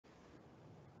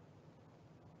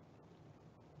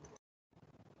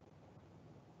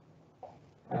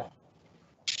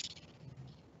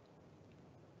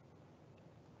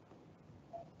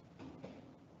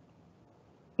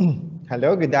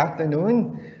Hello, good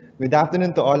afternoon. Good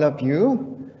afternoon to all of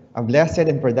you. A blessed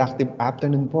and productive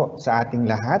afternoon po sa ating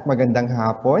lahat. Magandang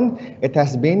hapon. It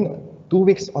has been 2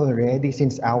 weeks already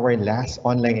since our last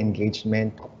online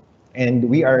engagement.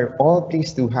 And we are all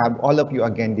pleased to have all of you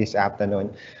again this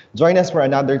afternoon. Join us for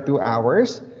another 2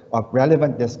 hours of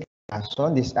relevant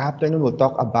discussion. This afternoon, we'll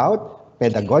talk about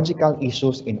pedagogical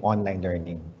issues in online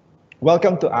learning.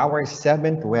 Welcome to our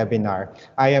 7th webinar.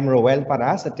 I am Roel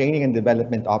Paras, the Training and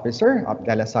Development Officer of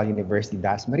De La Salle University,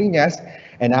 Dasmariñas,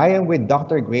 and I am with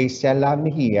Dr. Grace Cela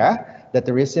Mejia, the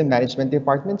Tourism Management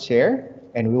Department Chair,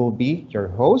 and we will be your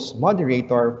host,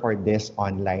 moderator for this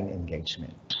online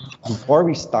engagement. Before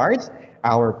we start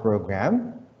our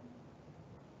program,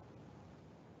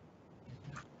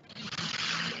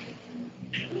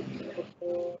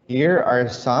 here are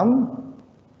some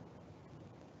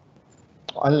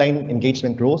online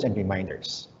engagement rules and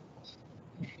reminders.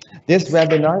 This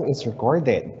webinar is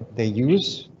recorded.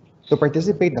 To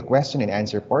participate in the question and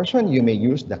answer portion, you may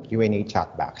use the Q&A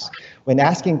chat box. When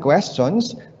asking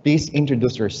questions, please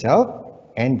introduce yourself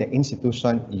and the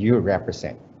institution you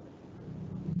represent.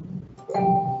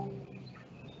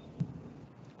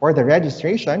 For the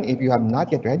registration, if you have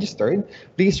not yet registered,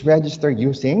 please register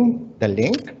using the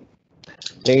link.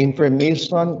 The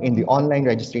information in the online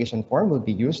registration form will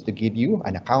be used to give you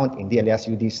an account in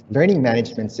DLSU-D's learning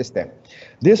management system.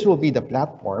 This will be the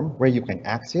platform where you can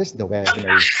access the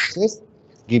webinar resources,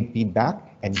 give feedback,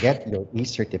 and get your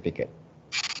e-certificate.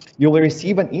 You will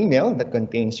receive an email that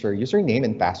contains your username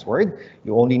and password.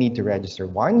 You only need to register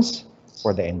once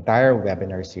for the entire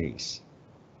webinar series.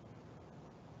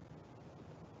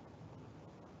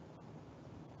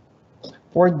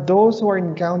 For those who are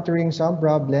encountering some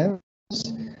problems,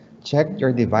 check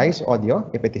your device audio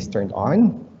if it is turned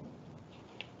on.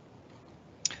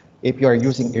 If you are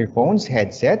using earphones,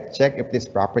 headset, check if it is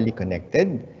properly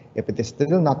connected. If it is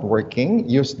still not working,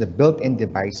 use the built-in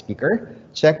device speaker.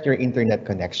 Check your internet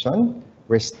connection.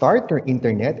 Restart your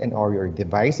internet and or your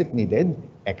device if needed.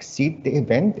 Exit the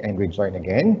event and rejoin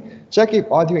again. Check if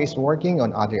audio is working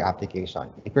on other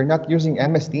applications. If you're not using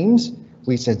MS Teams,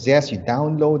 we suggest you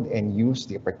download and use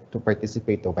to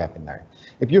participate in the webinar.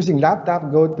 If using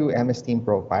laptop, go to MS Team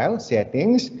Profile,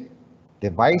 Settings,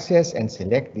 Devices, and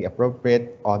select the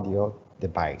appropriate audio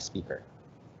device speaker.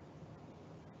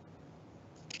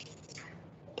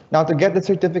 Now to get the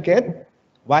certificate,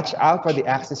 watch out for the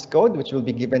access code, which will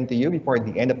be given to you before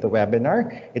the end of the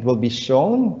webinar. It will be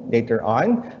shown later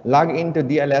on. Log into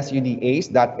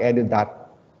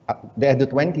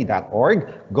dlsudace.edu20.org,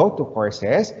 go to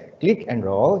courses, click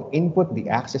enroll, input the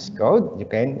access code. You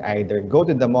can either go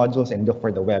to the modules and look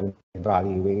for the web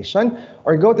evaluation,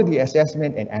 or go to the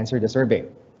assessment and answer the survey.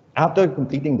 After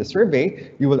completing the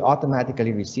survey, you will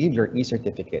automatically receive your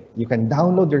e-certificate. You can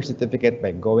download your certificate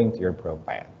by going to your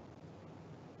profile.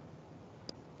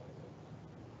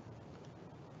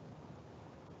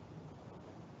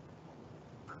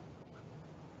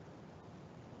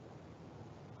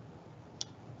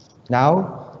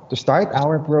 Now, to start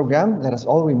our program, let us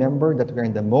all remember that we are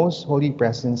in the most holy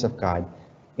presence of God.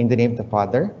 In the name of the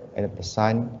Father, and of the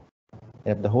Son,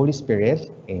 and of the Holy Spirit.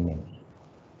 Amen.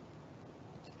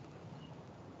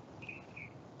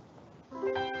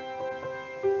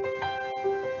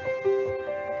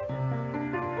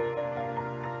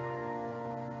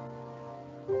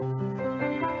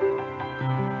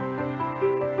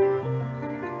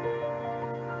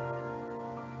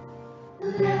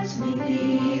 Let me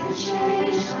be the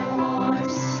change I want to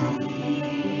see,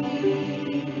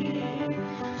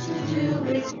 to do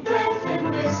with strength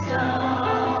and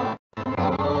wisdom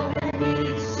all that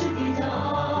needs to be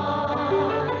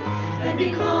done, and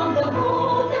become the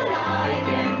whole that I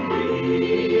can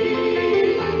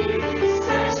be.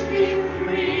 Set me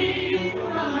free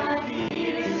from my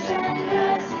fears and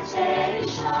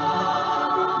hesitation.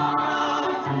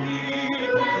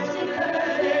 Let the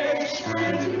courage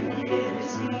shine to me.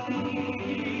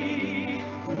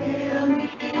 Fill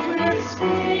me with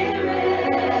spirit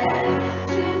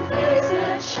to face the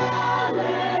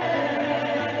challenge.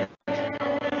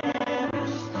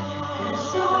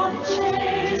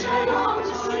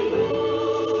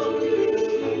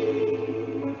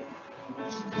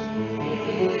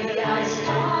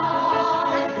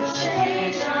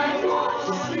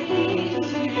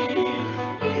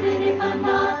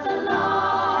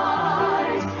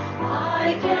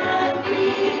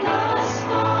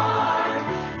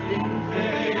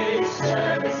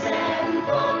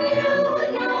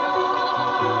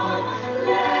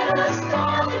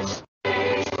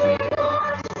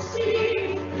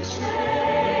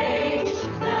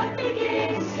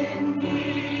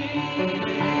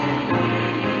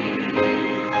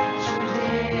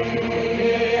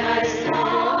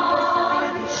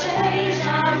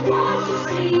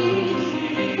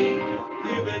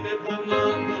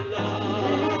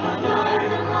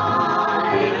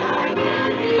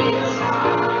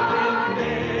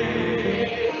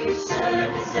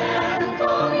 stand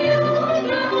communion.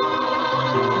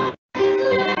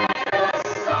 Let us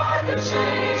start the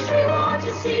change we want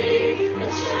to see, the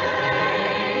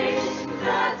change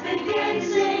that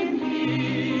begins in me.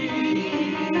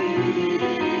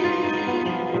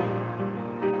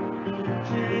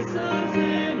 Jesus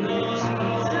in us,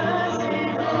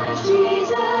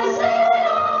 Jesus in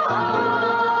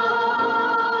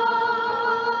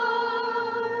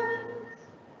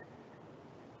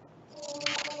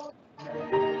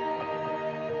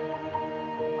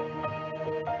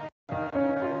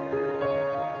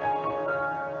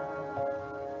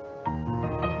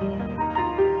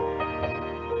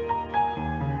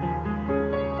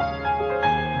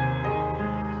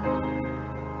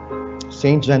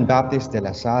Saint John Baptist de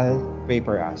La Salle, pray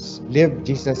for us. Live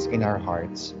Jesus in our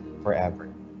hearts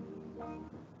forever.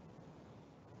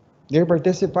 Dear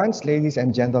participants, ladies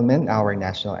and gentlemen, our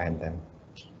national anthem.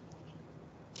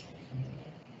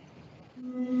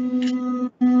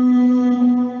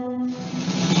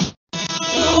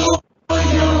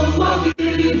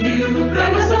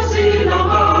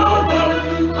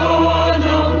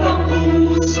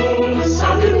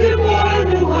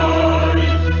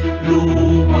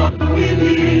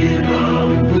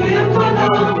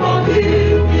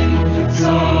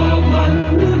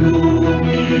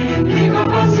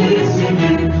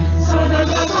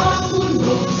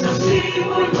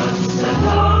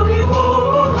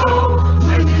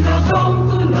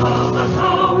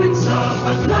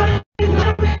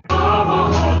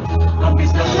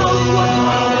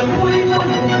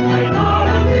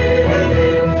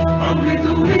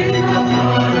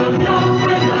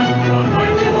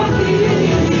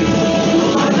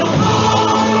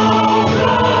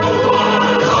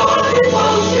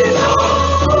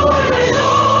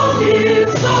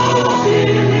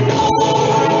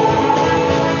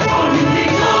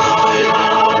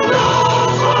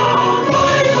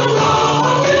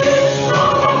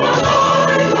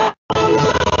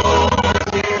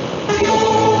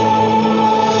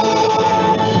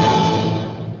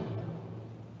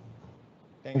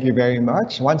 Thank you very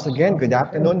much. Once again, good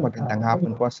afternoon. Magandang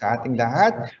hapon po sa ating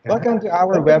lahat. Welcome to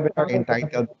our webinar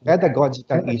entitled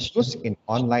Pedagogical Issues in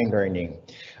Online Learning.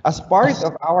 As part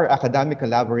of our academic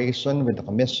collaboration with the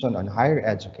Commission on Higher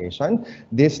Education,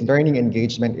 this learning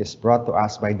engagement is brought to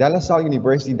us by De La Salle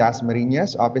University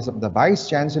Dasmariñas, Office of the Vice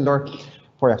Chancellor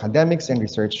for Academics and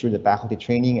Research through the Faculty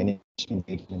Training and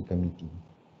Engagement Committee.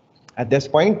 At this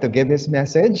point, to give his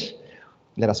message,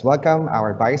 let us welcome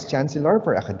our Vice Chancellor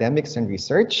for Academics and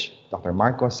Research, Dr.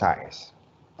 Marco Saez.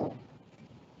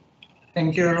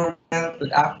 Thank you, Romel.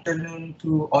 Good afternoon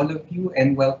to all of you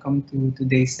and welcome to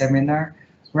today's seminar.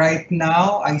 Right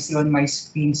now, I see on my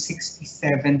screen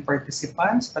 67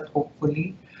 participants, but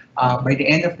hopefully by the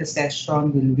end of the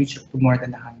session, we'll reach up to more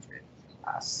than 100,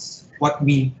 what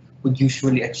we would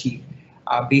usually achieve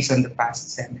based on the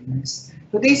past seminars.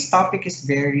 Today's topic is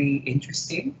very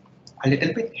interesting, a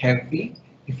little bit heavy,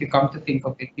 if you come to think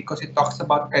of it, because it talks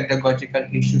about pedagogical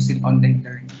issues in online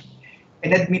learning.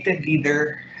 And admittedly,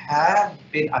 there have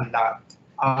been a lot.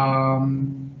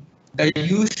 The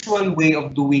usual way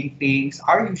of doing things,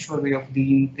 our usual way of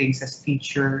doing things as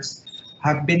teachers,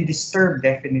 have been disturbed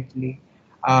definitely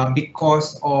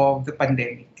because of the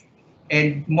pandemic.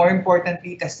 And more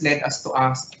importantly, it has led us to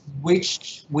ask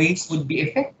which ways would be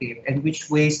effective and which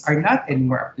ways are not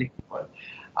anymore applicable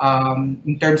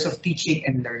in terms of teaching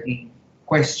and learning.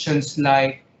 Questions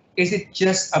like, is it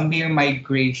just a mere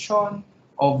migration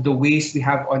of the ways we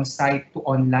have on site to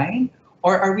online?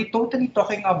 Or are we totally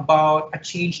talking about a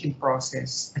change in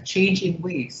process, a change in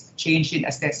ways, a change in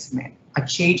assessment, a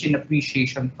change in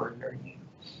appreciation for learning?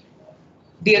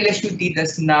 DLSU-D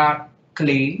does not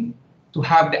claim to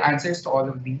have the answers to all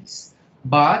of these,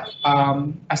 but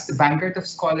as the vanguard of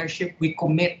scholarship, we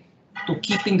commit to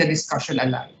keeping the discussion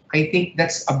alive. I think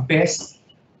that's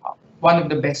one of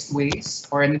the best ways,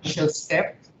 or an initial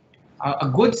step, a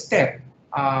good step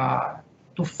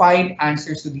to find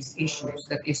answers to these issues,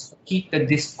 that is to keep the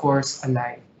discourse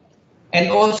alive. And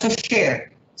also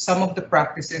share some of the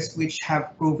practices which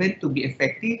have proven to be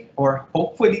effective, or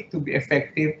hopefully to be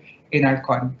effective in our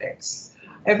context.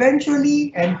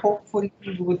 Eventually and hopefully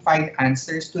we would find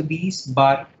answers to these,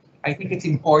 but I think it's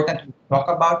important to talk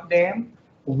about them,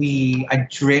 we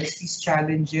address these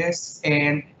challenges,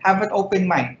 and have an open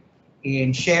mind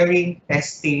in sharing,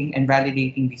 testing, and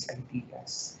validating these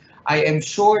ideas. I am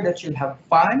sure that you'll have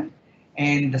fun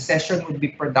and the session will be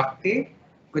productive.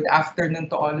 Good afternoon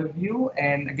to all of you,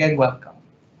 and again, welcome.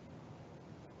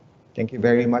 Thank you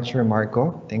very much, Sir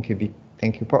Marco. Thank you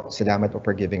po. Salamat po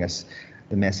for giving us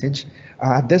the message.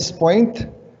 At this point,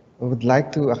 We would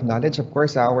like to acknowledge, of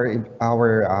course, our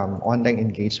online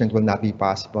engagement will not be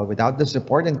possible without the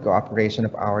support and cooperation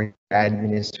of our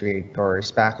administrators,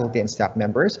 faculty, and staff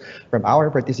members from our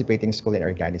participating school and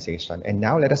organization. And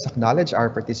now let us acknowledge our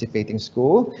participating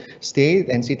school, state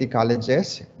and city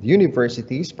colleges,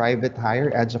 universities, private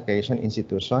higher education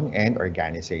institutions, and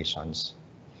organizations.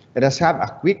 Let us have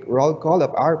a quick roll call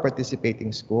of our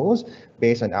participating schools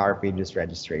based on our previous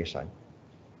registration.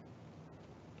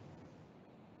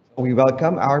 We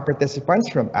welcome our participants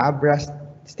from ABRA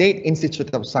State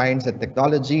Institute of Science and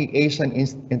Technology, Asian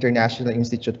International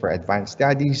Institute for Advanced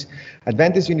Studies,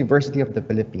 Adventist University of the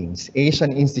Philippines,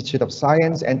 Asian Institute of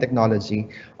Science and Technology,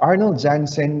 Arnold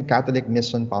Janssen Catholic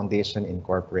Mission Foundation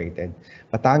Incorporated,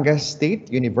 Batangas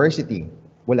State University,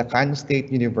 Bulacan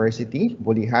State University,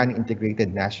 Bulihan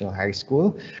Integrated National High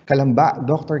School, Calamba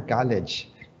Doctor College,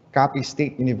 Capi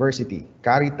State University,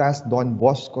 Caritas Don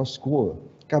Bosco School,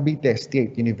 Cavite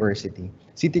State University,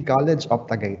 City College of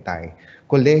Tagaytay,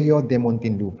 Colegio de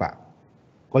Muntinlupa,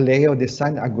 Colegio de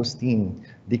San Agustin,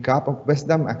 the Cup of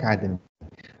Wisdom Academy,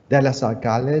 De La Salle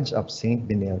College of St.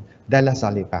 Benil, De La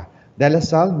Salle pa, De La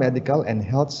Salle Medical and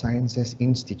Health Sciences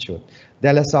Institute,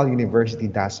 De La Salle University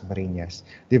Das Marinas,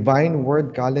 Divine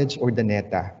Word College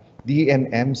Urdaneta,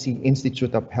 DMMC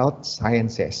Institute of Health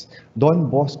Sciences, Don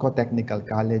Bosco Technical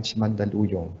College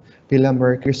Mandaluyong,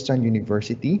 Pilamer Christian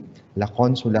University, La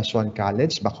Consolacion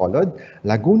College, Bacolod,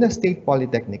 Laguna State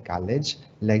Polytechnic College,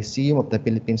 Lyceum of the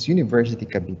Philippines University,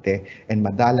 Cavite, and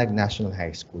Madalag National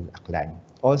High School, Aklan.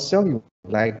 Also, we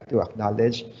would like to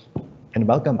acknowledge and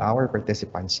welcome our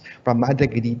participants from Madre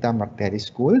Grita Martiri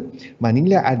School,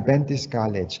 Manila Adventist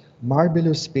College,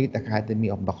 Marvelous Faith Academy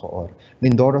of Bacoor,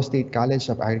 Mindoro State College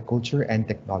of Agriculture and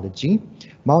Technology,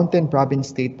 Mountain Province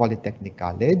State Polytechnic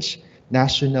College,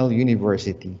 National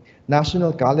University,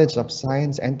 National College of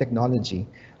Science and Technology,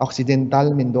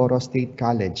 Occidental Mindoro State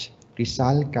College,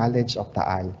 Rizal College of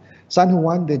Taal, San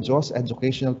Juan de Dios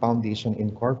Educational Foundation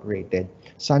Incorporated,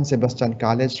 San Sebastian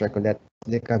College, Recoleta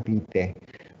de Cavite,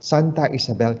 Santa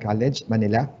Isabel College,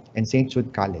 Manila, and St.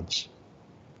 Jude College.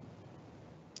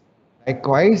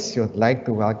 Likewise, we would like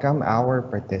to welcome our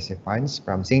participants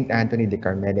from St. Anthony de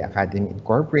Carmeli Academy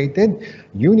Incorporated,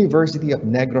 University of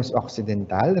Negros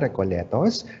Occidental,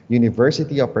 Recoletos,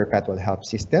 University of Perpetual Help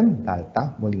System,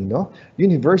 Dalta, Molino,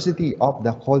 University of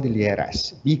the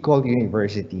Cordilleras, Bicol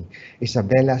University,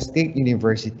 Isabela State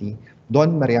University,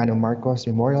 Don Mariano Marcos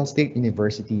Memorial State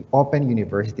University, Open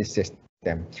University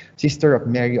System, Sister of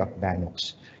Mary of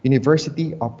Banox,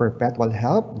 University of Perpetual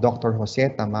Help, Dr. Jose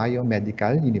Tamayo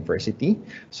Medical University,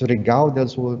 Surigao del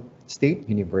Sur State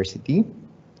University,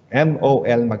 MOL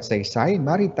Magsaysay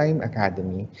Maritime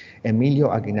Academy, Emilio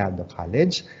Aguinaldo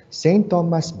College, St.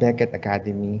 Thomas Becket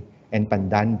Academy, and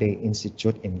Pandan Bay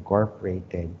Institute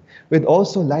Incorporated. We'd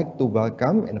also like to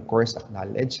welcome and of course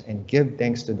acknowledge and give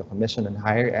thanks to the Commission on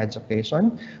Higher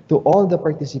Education, to all the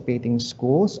participating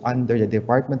schools under the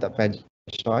Department of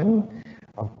Education,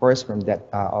 of course from that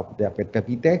of the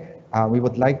Cavite. We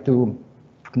would like to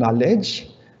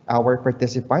acknowledge our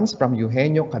participants from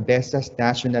Eugenio Cabezas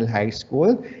National High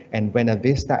School and Buena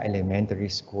Vista Elementary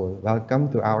School.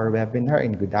 Welcome to our webinar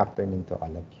and good afternoon to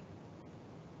all of you.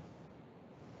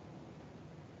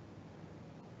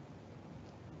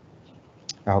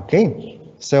 Okay,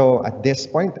 so at this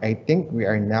point, I think we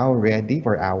are now ready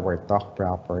for our talk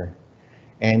proper.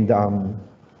 And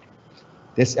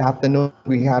this afternoon,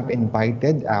 we have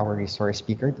invited our resource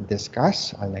speaker to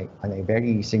discuss on a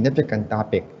very significant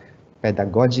topic,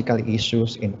 pedagogical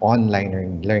issues in online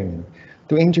learning.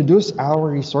 To introduce our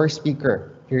resource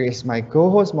speaker, here is my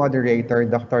co-host moderator,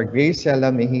 Dr. Graciela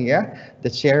Mejia, the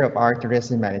chair of our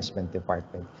Tourism Management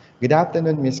Department. Good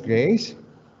afternoon, Ms. Grace.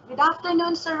 Good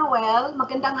afternoon, Sir Ruel.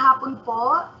 Magandang hapon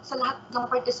po sa lahat ng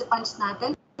participants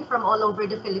natin from all over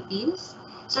the Philippines.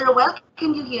 Sir Ruel,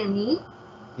 can you hear me?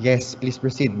 Yes, please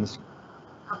proceed, Ms.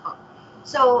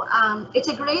 So, it's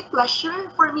a great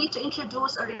pleasure for me to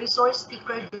introduce our resource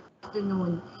speaker this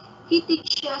afternoon. He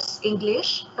teaches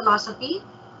English, philosophy,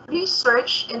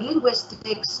 research, and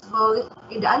linguistics both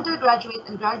in the undergraduate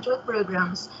and graduate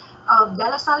programs of De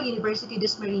La Salle University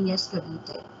Des Marinas,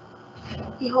 Cavite.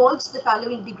 He holds the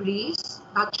following degrees: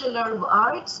 Bachelor of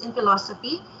Arts in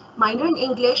Philosophy, minor in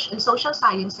English and Social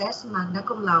Sciences, magna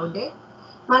cum laude,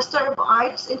 Master of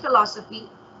Arts in Philosophy,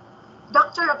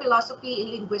 Doctor of Philosophy in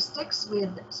Linguistics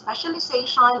with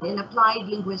specialization in Applied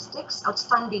Linguistics,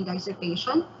 outstanding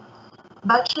dissertation,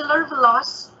 Bachelor of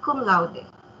Laws, cum laude.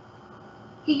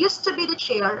 He used to be the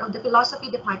chair of the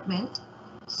Philosophy Department,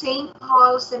 St.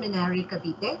 Paul Seminary,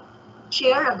 Cavite,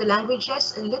 chair of the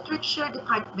Languages and Literature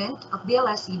Department of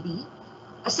DLSU-D,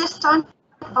 assistant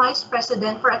Vice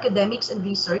President for Academics and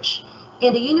Research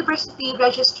and the University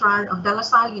Registrar of De La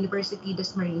Salle University,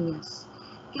 Dasmariñas.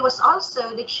 He was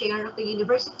also the chair of the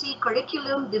University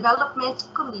Curriculum Development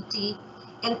Committee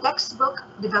and Textbook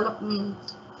Development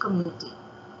Committee.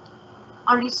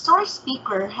 Our resource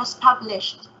speaker has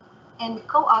published and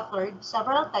co-authored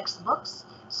several textbooks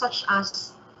such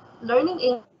as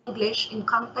Learning English in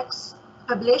Context,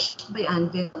 published by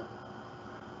Anvil,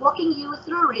 Walking You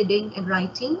Through Reading and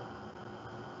Writing,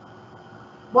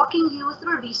 Walking You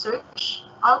Through Research,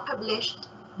 all published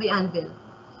by Anvil,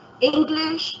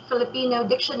 English Filipino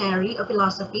Dictionary of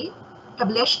Philosophy,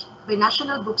 published by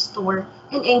National Bookstore,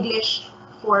 in English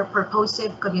for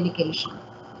Purposive Communication.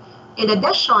 In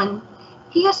addition,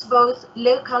 he has both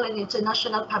local and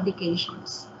international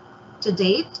publications. To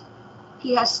date,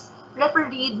 he has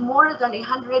refereed more than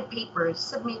 100 papers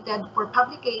submitted for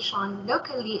publication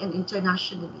locally and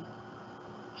internationally.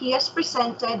 He has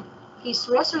presented his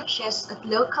researches at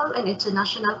local and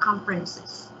international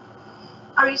conferences.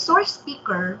 Our resource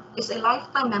speaker is a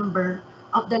lifetime member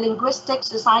of the Linguistic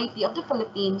Society of the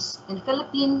Philippines and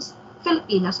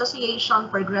Philippine Association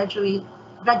for Graduate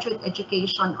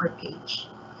Education, or PAGE.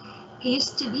 He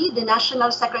is to be the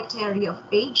National Secretary of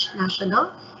PAGE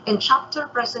National and Chapter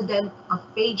President of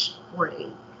PAGE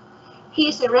 4A. He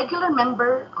is a regular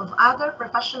member of other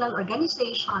professional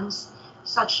organizations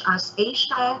such as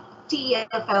Asia,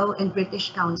 TEFL, and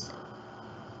British Council.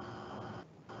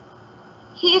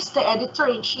 He is the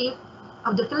editor-in-chief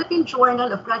of the Philippine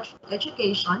Journal of Graduate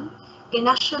Education, a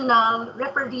national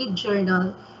refereed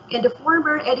journal, and the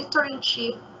former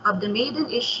editor-in-chief of the maiden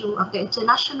issue of the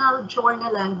International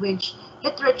Journal Language,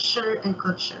 Literature, and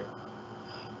Culture.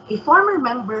 A former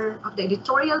member of the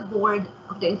editorial board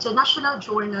of the International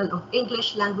Journal of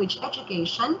English Language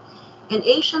Education and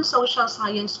Asian Social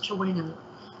Science Journal.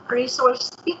 A resource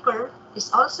speaker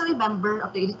is also a member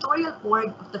of the editorial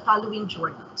board of the following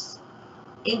journals: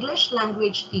 English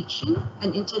Language Teaching,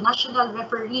 an international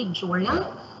refereed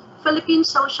journal, Philippine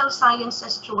Social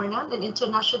Sciences Journal, an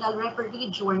international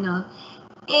refereed journal,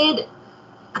 and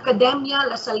Academia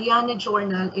Lasaliana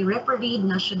Journal, a refereed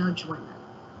national journal.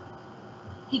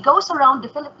 He goes around the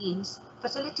Philippines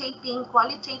facilitating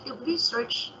qualitative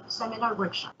research seminar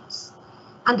workshops,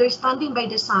 understanding by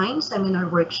design seminar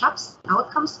workshops,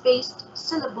 outcomes-based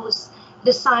syllabus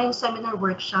design seminar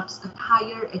workshops at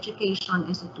higher education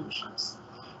institutions.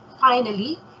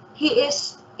 Finally, he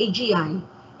is a GI,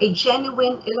 a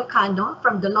genuine Ilocano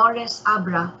from Dolores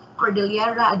Abra,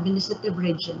 Cordillera Administrative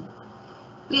Region.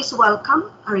 Please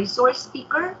welcome our resource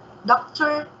speaker,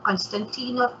 Dr.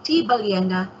 Constantino T.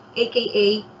 Ballena,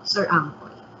 aka Sir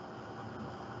Ampoy.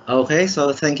 Okay,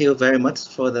 so thank you very much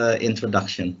for the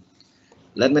introduction.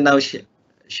 Let me now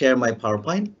share my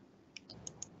PowerPoint.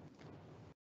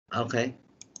 Okay.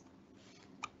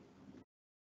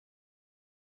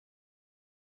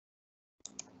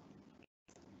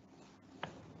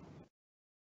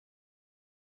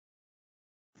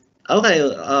 Okay,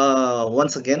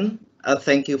 once again,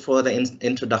 thank you for the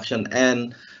introduction,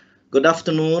 and good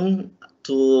afternoon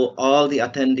to all the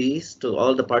attendees, to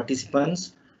all the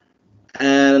participants,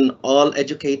 and all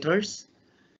educators,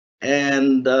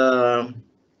 and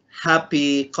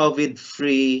happy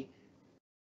COVID-free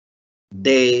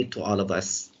day to all of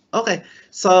us. Okay,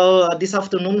 so this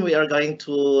afternoon we are going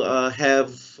to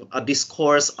have a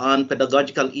discourse on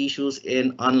pedagogical issues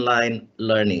in online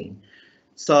learning.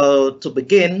 So to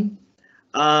begin,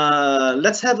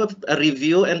 let's have a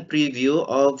review and preview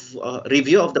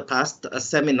of the past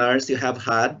seminars you have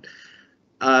had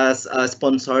as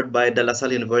sponsored by De La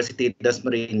Salle University,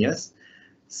 Dasmariñas.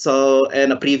 So,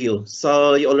 and a preview.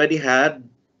 So you already had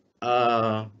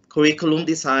curriculum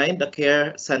design, the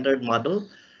care-centered model,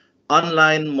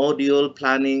 online module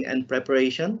planning and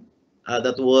preparation.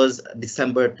 That was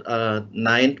December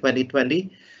 9,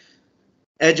 2020.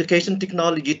 Education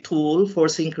technology tool for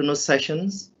synchronous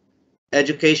sessions,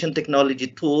 education technology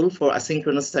tool for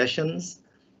asynchronous sessions,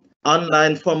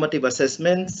 online formative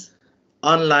assessments,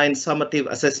 online summative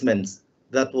assessments.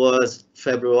 That was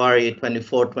February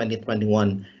 24,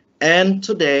 2021. And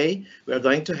today we're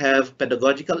going to have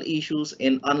pedagogical issues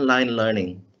in online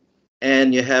learning.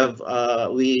 And you have,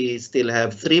 we still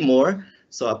have 3 more.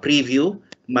 So a preview,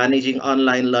 managing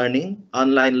online learning,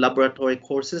 online laboratory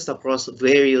courses across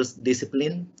various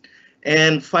disciplines.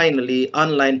 And finally,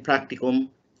 online practicum,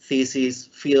 thesis,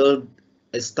 field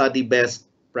study best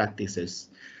practices.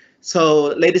 So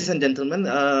ladies and gentlemen,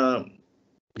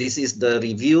 this is the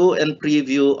review and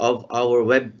preview of our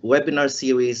webinar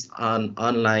series on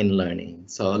online learning.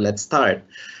 So let's start.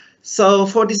 So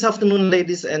for this afternoon,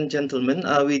 ladies and gentlemen,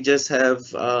 we just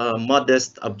have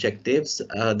modest objectives.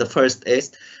 The first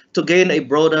is to gain a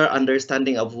broader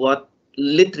understanding of what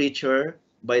literature,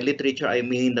 by literature I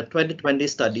mean the 2020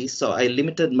 studies, so I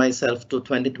limited myself to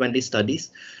 2020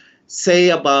 studies, say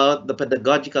about the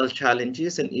pedagogical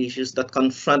challenges and issues that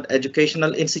confront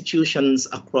educational institutions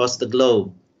across the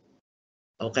globe.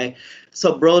 Okay,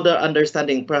 so broader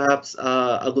understanding, perhaps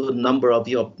a good number of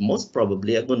you, most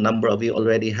probably a good number of you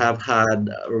already have had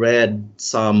read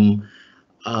some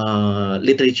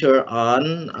literature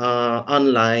on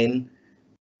online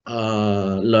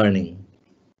learning.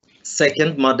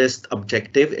 Second modest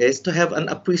objective is to have an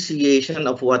appreciation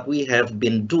of what we have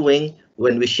been doing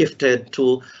when we shifted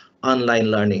to online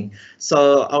learning.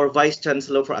 So our Vice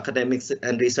Chancellor for Academics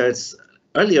and Research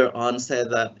earlier on said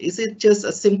that, is it just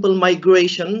a simple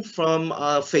migration from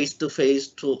face-to-face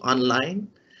to online?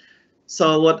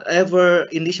 So whatever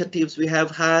initiatives we have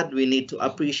had, we need to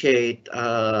appreciate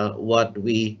what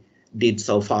we did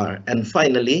so far. And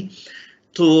finally,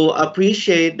 to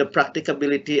appreciate the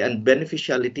practicability and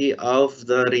beneficiality of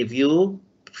the review,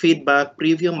 feedback,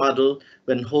 preview model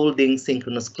when holding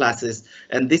synchronous classes.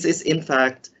 And this is in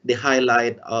fact the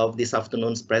highlight of this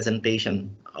afternoon's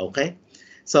presentation, okay?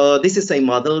 So this is a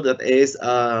model that is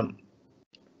to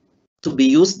be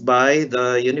used by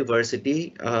the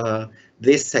university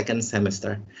this second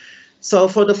semester. So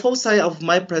for the foci of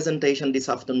my presentation this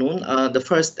afternoon, the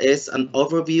first is an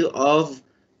overview of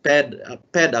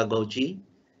pedagogy.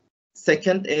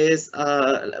 Second is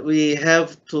we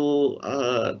have to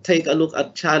take a look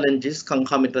at challenges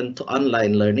concomitant to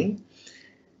online learning.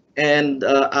 And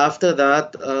after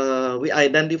that, we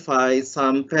identify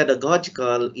some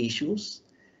pedagogical issues.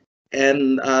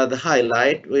 And the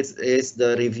highlight, which is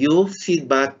the review,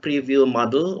 feedback, preview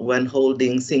model when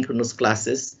holding synchronous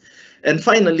classes. And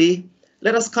finally,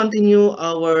 let us continue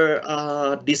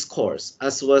our discourse,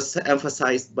 as was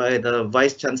emphasized by the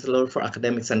Vice Chancellor for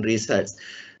Academics and Research.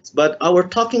 But our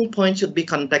talking point should be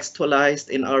contextualized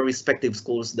in our respective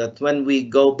schools, that when we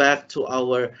go back to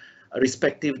our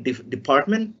respective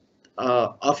departments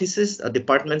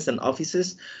and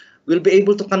offices, we'll be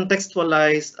able to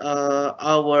contextualize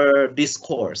our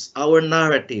discourse, our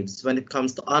narratives when it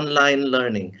comes to online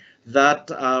learning,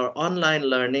 that our online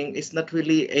learning is not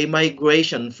really a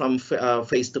migration from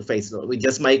face-to-face. We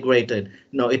just migrated.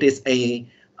 No, it is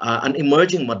an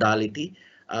emerging modality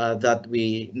that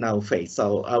we now face.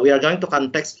 So we are going to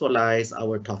contextualize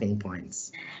our talking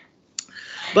points.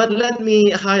 But let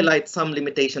me highlight some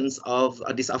limitations of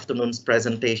this afternoon's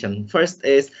presentation. First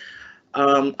is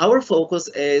our focus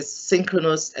is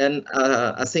synchronous and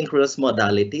asynchronous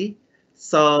modality.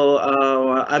 So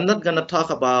I'm not going to talk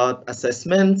about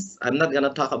assessments. I'm not going to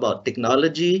talk about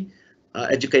technology,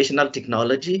 educational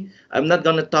technology. I'm not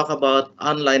going to talk about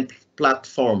online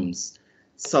platforms.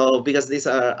 So because these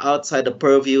are outside the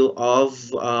purview of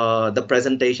the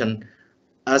presentation,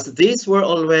 as these were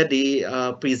already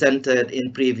presented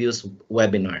in previous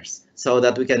webinars, so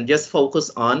that we can just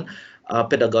focus on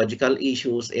pedagogical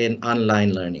issues in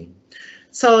online learning.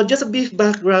 So just a brief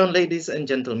background, ladies and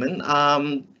gentlemen.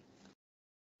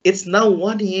 It's now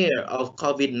 1 year of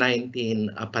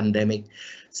COVID-19 pandemic.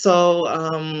 So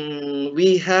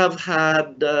we have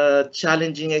had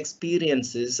challenging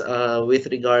experiences with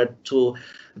regard to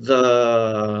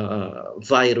the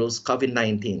virus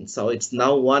COVID-19. So it's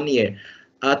now 1 year.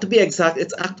 To be exact,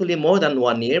 it's actually more than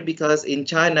 1 year, because in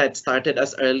China it started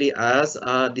as early as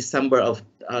December of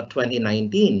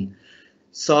 2019.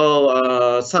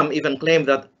 So some even claim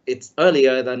that it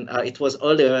was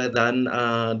earlier than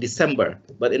December.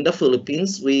 But in the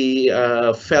Philippines, we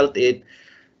felt it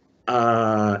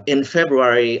in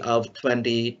February of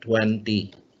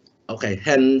 2020. Okay,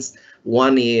 hence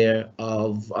 1 year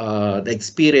of the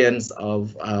experience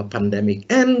of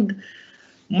pandemic. And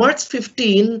March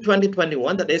 15,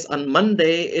 2021, that is on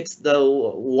Monday, it's the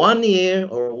 1 year,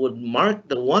 or would mark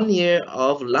the 1 year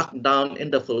of lockdown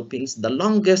in the Philippines, the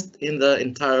longest in the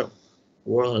entire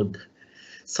world.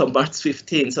 So March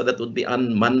 15, so that would be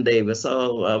on Monday.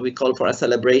 So we call for a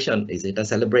celebration. Is it a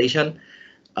celebration?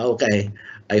 Okay,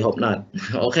 I hope not.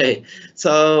 Okay,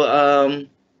 so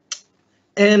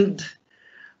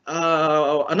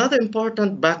another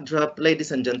important backdrop,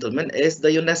 ladies and gentlemen, is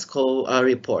the UNESCO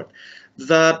report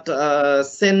that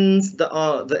since the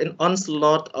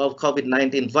onslaught of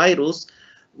COVID-19 virus,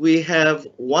 we have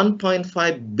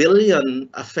 1.5 billion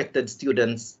affected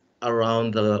students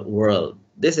around the world.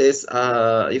 This is,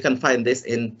 you can find this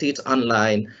in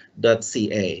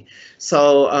teachonline.ca.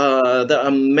 So there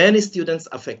are many students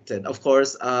affected. Of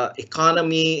course,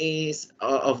 economies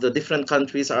of the different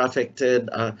countries are affected.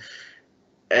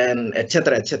 and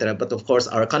etc. etc. But of course,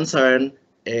 our concern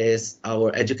is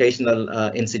our educational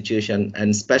institution,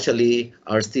 and especially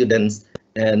our students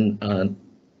and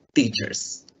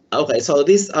teachers. Okay, so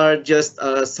these are just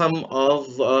some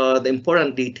of the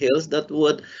important details that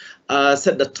would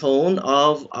set the tone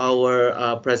of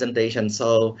our presentation.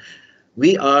 So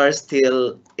we are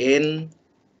still in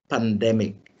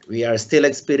pandemic. We are still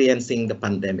experiencing the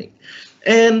pandemic.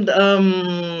 And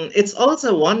it's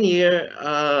also 1 year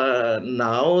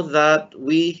now that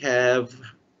we have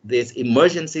this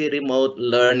emergency remote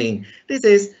learning. This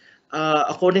is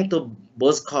according to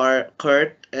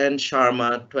Kurt and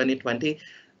Sharma 2020.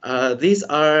 These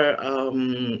are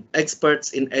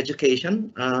experts in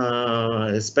education,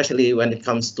 especially when it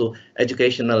comes to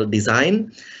educational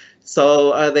design.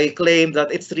 So they claim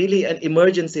that it's really an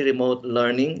emergency remote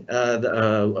learning.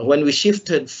 When we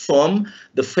shifted from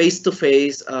the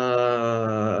face-to-face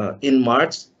in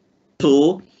March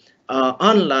to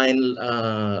online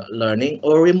learning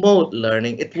or remote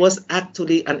learning, it was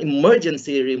actually an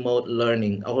emergency remote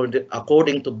learning,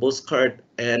 according to Buskard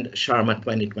and Sharma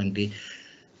 2020.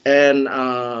 And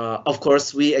of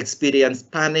course, we experience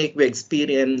panic, we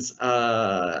experience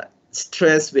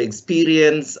stress, we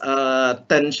experience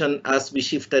tension as we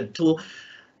shifted to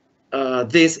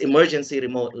this emergency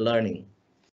remote learning.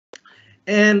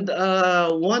 And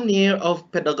 1 year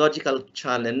of pedagogical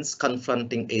challenge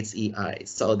confronting HEI.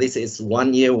 So this is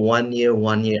 1 year, 1 year,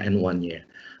 1 year, and 1 year.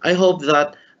 I hope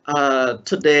that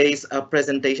today's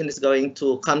presentation is going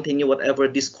to continue whatever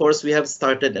discourse we have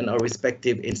started in our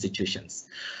respective institutions.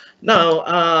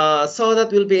 Now, so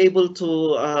that we'll be able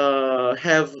to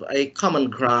have a common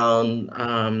ground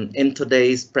in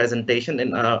today's presentation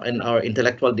in our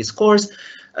intellectual discourse,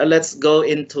 let's go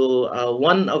into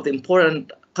one of the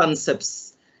important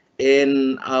concepts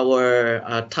in our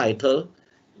title,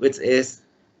 which is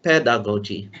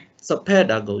pedagogy. So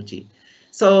pedagogy.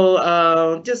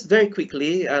 So just very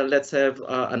quickly, let's have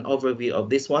an overview of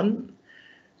this one,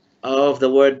 of the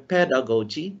word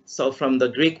pedagogy. So from the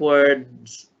Greek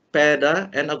words peda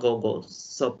and agogos.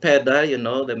 So peda, you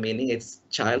know the meaning, it's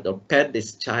child, or ped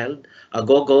is child.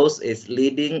 Agogos is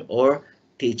leading or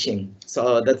teaching.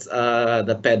 So that's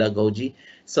the pedagogy.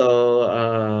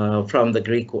 So from the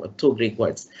two Greek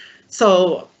words.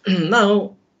 So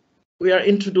now we are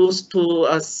introduced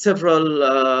to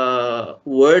several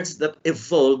words that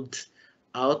evolved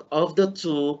out of the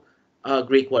two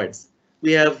Greek words.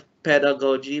 We have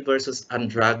pedagogy versus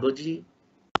andragogy,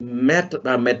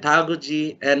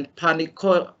 metagogy, and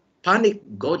panigogy.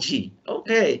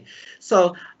 Okay,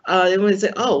 so you may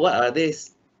say, oh, what are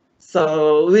these?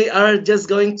 So we are just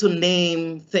going to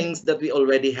name things that we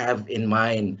already have in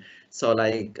mind. So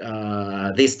like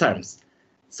these terms.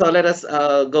 So let us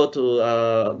go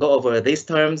over these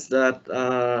terms that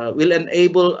will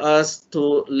enable us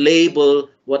to label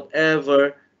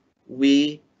whatever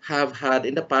we have had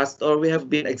in the past or we have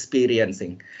been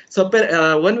experiencing. So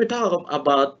when we talk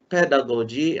about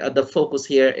pedagogy, the focus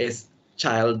here is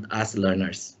child as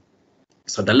learners.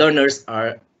 So the learners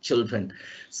are children.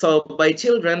 So by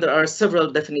children, there are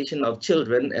several definitions of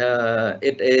children.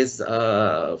 It is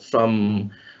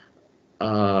from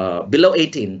below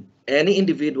 18. Any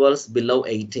individuals below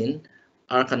 18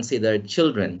 are considered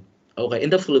children. Okay, in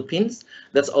the Philippines,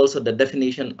 that's also the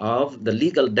definition of the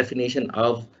legal definition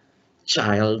of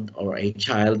child or a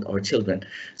child or children.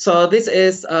 So this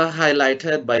is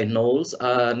highlighted by Knowles,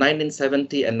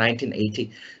 1970 and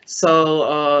 1980.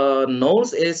 So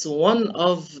Knowles is one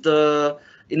of the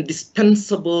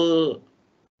indispensable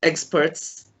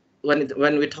experts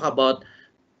when we talk about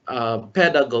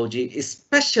pedagogy,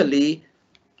 especially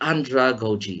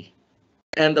andragogy.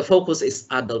 And the focus is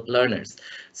adult learners.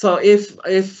 So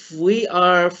if we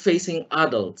are facing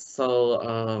adults, so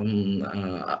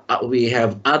we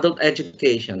have adult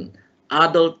education,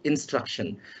 adult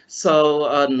instruction.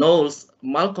 So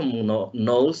Malcolm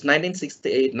Knowles,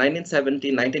 1968,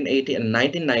 1970, 1980, and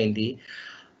 1990,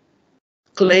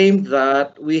 claimed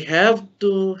that we have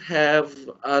to have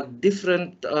a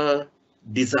different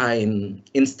design,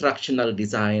 instructional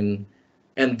design,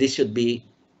 and this should be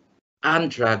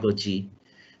andragogy.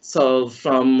 So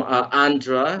from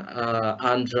andra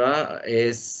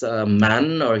is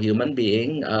man or human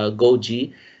being,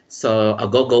 goji, so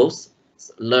agogos,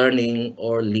 learning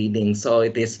or leading. So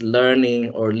it is learning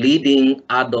or leading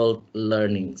adult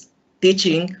learnings,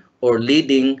 teaching or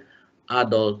leading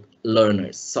adult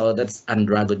learners. So that's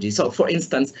andragogy. So for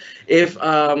instance, if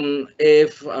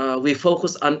we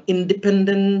focus on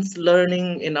independence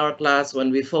learning in our class, when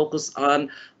we focus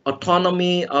on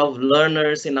autonomy of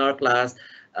learners in our class,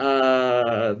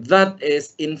 that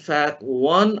is in fact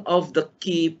one of the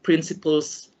key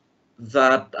principles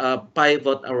that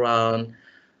pivot around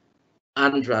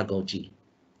andragogy.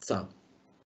 So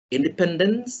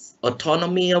independence,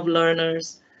 autonomy of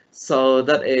learners. So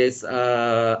that is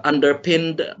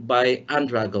underpinned by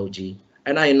andragogy.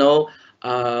 And I know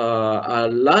a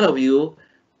lot of you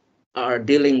are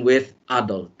dealing with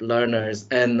adult learners,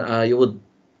 and you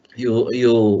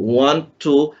want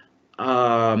to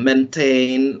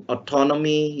maintain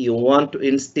autonomy. You want to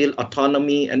instill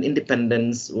autonomy and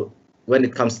independence when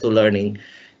it comes to learning,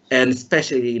 and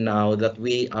especially now that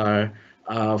we are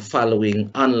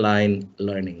following online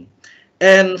learning.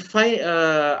 And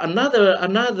another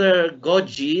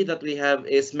goji that we have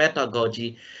is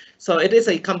metagogy. So it is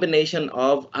a combination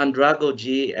of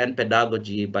andragogy and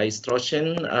pedagogy by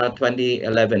Straussen,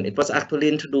 2011. It was actually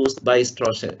introduced by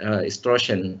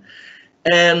Straussen.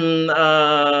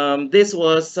 And this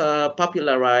was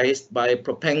popularized by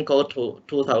Propenko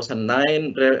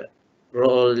 2009,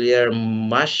 Roller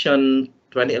Mashon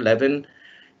 2011,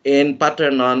 in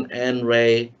Paternon and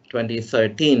Ray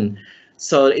 2013.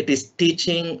 So it is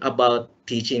teaching about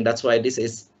teaching. That's why this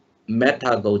is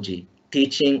metagogy,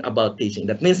 teaching about teaching.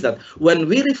 That means that when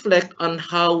we reflect on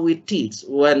how we teach,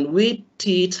 when we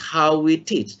teach how we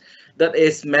teach, that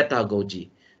is metagogy.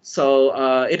 So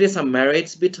it is a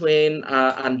marriage between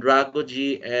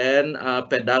andragogy and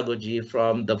pedagogy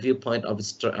from the viewpoint of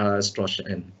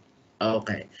Straussen.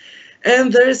 Okay.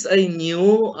 And there's a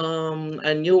new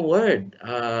word.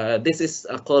 This is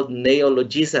called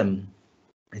neologism.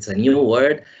 It's a new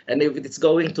word, and if it's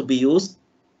going to be used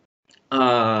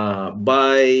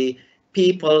by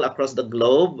people across the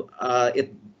globe,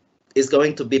 it is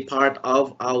going to be part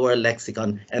of our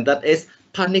lexicon, and that is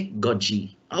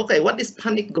panic-gogy. Okay, what is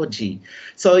panic-gogy?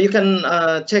 So you can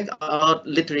check out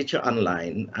literature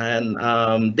online,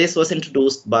 and this was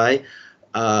introduced by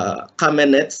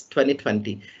Kamenetz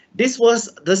 2020. This was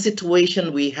the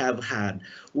situation we have had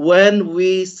when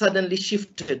we suddenly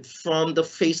shifted from the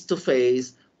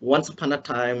face-to-face, once upon a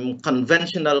time,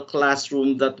 conventional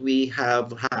classroom that we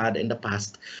have had in the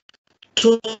past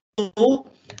to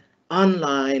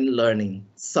online learning.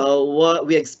 So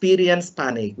we experience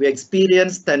panic, we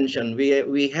experience tension,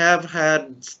 we have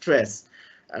had stress,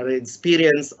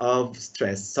 experience of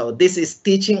stress. So this is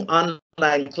teaching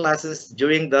online classes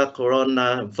during the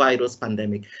coronavirus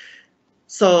pandemic.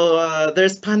 So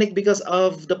there's panic because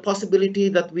of the possibility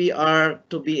that we are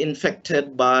to be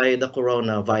infected by the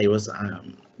coronavirus.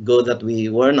 Good that we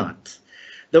were not.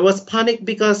 There was panic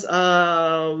because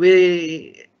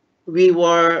we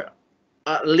were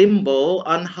limbo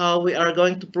on how we are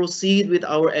going to proceed with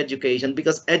our education,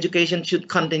 because education should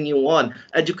continue on.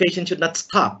 Education should not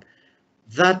stop.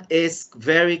 That is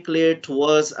very clear to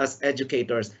us as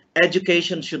educators.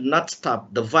 Education should not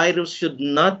stop. The virus should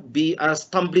not be a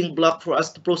stumbling block for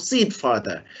us to proceed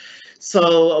further.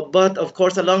 So, but of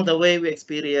course, along the way, we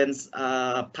experience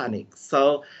panic.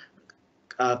 So,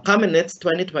 Kamenetz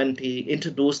 2020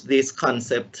 introduced this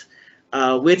concept,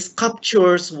 which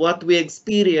captures what we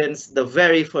experienced the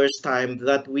very first time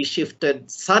that we shifted.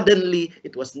 Suddenly,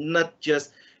 it was not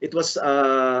just, it was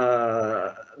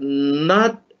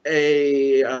not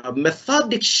a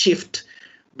methodic shift.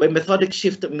 By methodic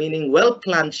shift meaning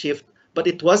well-planned shift, but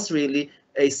it was really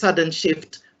a sudden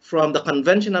shift from the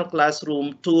conventional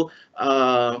classroom to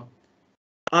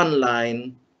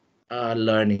online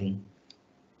learning.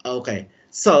 Okay,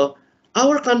 so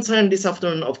our concern this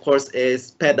afternoon, of course,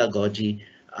 is pedagogy,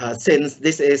 since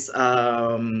this is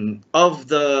of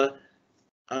the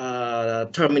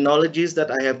terminologies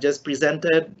that I have just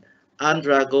presented: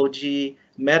 andragogy,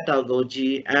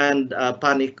 metagogy, and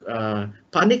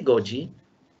panicgogy.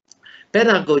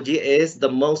 Pedagogy is the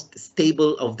most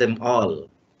stable of them all.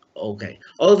 Okay,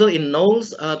 although in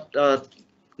Knowles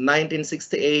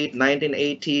 1968,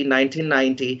 1980,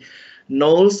 1990,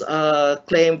 Knowles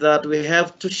claimed that we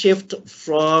have to shift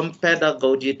from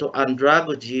pedagogy to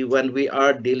andragogy when we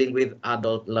are dealing with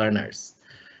adult learners.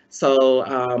 So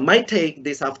my take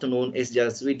this afternoon is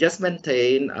we just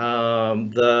maintain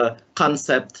the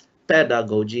concept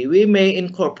pedagogy. We may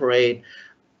incorporate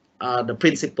the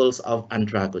principles of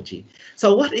andragogy.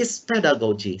 So what is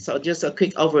pedagogy? So just a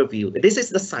quick overview. This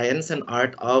is the science and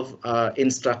art of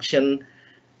instruction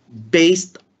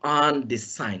based on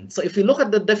design. So if you look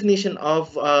at the definition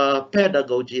of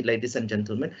pedagogy, ladies and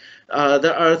gentlemen,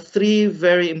 there are three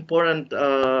very important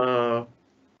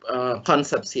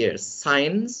concepts here: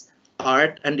 science,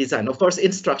 art, and design. Of course,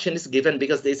 instruction is given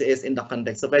because this is in the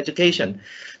context of education.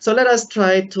 So let us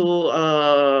try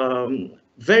to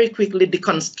very quickly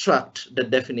deconstruct the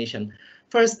definition.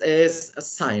 First is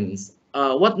science.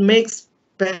 What makes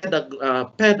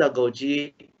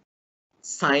pedagogy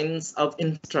science of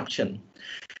instruction?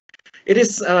 It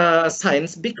is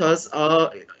science because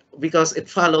it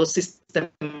follows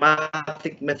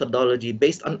systematic methodology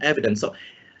based on evidence. So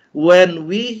when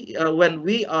we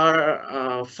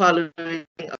are following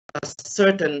a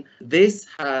certain, this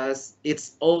has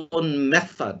its own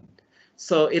method.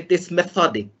 So it is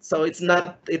methodic. So it's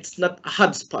not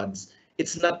hodgepodge.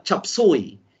 It's not chop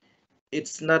suey.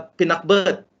 It's not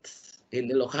pinakbet in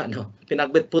Ilocano.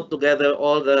 Pinakbet put together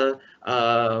all the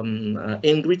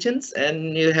ingredients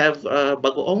and you have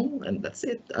bagoong and that's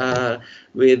it.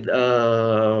 With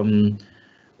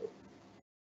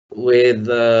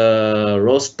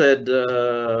roasted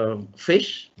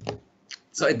fish.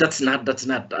 So that's not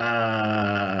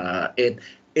it.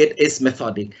 It is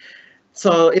methodic.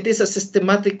 So it is a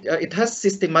systematic. It has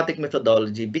systematic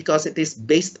methodology because it is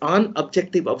based on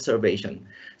objective observation.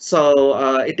 So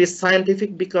it is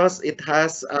scientific because it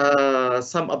has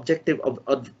some objective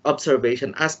of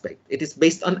observation aspect. It is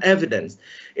based on evidence.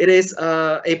 It is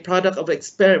a product of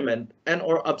experiment and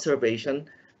or observation,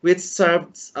 which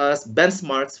serves as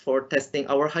benchmarks for testing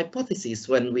our hypotheses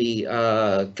when we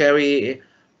carry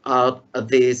out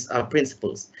these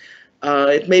principles.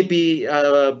 It may be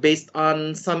based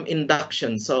on some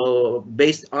induction. So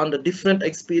based on the different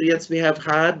experience we have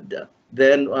had,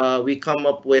 then we come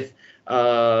up with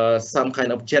some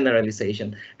kind of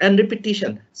generalization and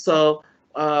repetition. So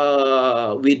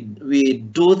we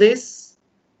do this.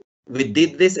 We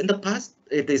did this in the past.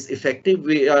 It is effective.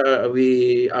 We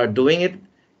are doing it.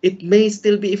 It may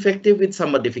still be effective with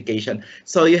some modification.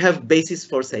 So you have basis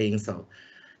for saying so.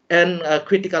 And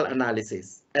critical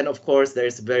analysis. And of course,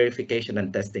 there's verification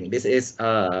and testing. This is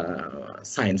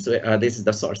science. This is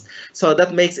the source. So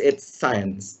that makes it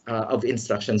science of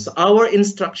instruction. So our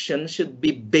instruction should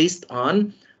be based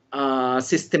on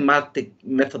systematic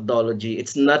methodology.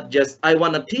 It's not just, I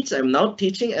want to teach, I'm now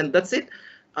teaching, and that's it.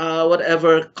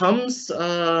 Whatever comes,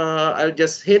 I'll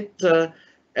just hit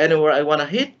anywhere I want to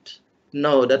hit.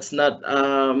 No, that's not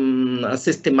a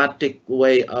systematic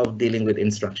way of dealing with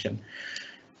instruction.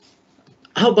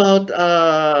 How about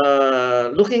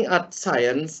looking at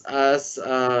science as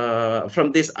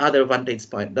from this other vantage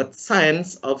point, that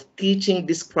science of teaching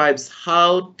describes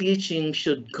how teaching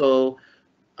should go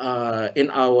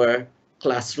in our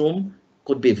classroom,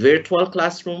 could be virtual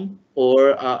classroom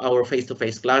or our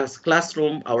face-to-face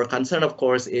classroom. Our concern, of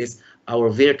course, is our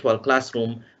virtual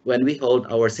classroom when we hold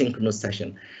our synchronous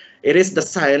session. It is the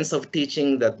science of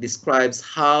teaching that describes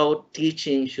how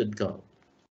teaching should go.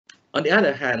 On the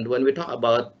other hand, when we talk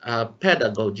about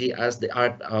pedagogy as the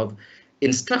art of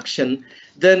instruction,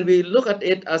 then we look at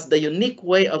it as the unique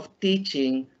way of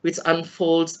teaching which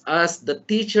unfolds as the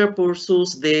teacher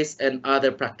pursues this and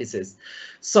other practices.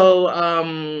 So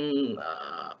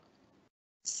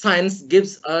science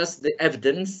gives us the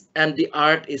evidence, and the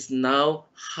art is now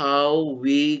how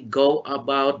we go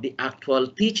about the actual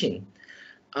teaching.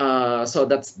 So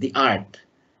that's the art.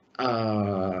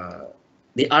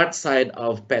 The art side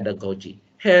of pedagogy.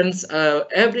 Hence,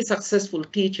 every successful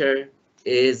teacher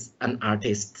is an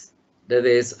artist. That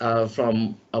is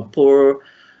from a poor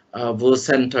Wu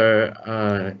Center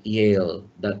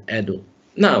Yale.edu.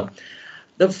 Now,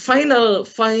 the final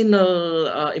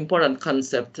important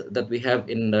concept that we have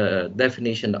in the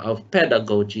definition of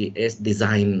pedagogy is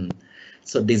design.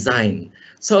 So design.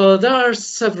 So there are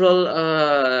several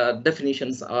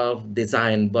definitions of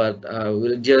design, but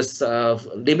we'll just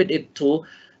limit it to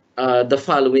the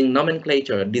following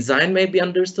nomenclature. Design may be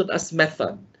understood as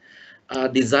method.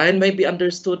 Design may be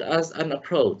understood as an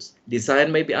approach.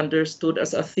 Design may be understood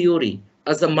as a theory,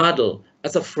 as a model,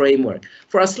 as a framework.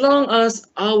 For as long as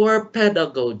our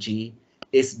pedagogy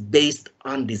is based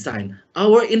on design,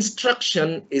 our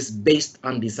instruction is based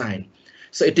on design.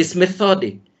 So it is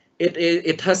methodic.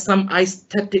 It has some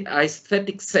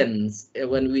aesthetic sense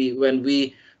when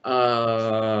we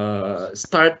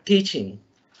start teaching,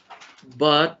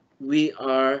 but we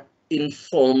are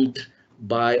informed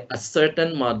by a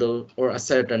certain model or a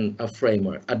certain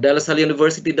framework. At De La Salle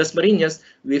University Das Marinas,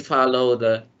 we follow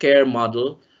the CARE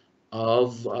model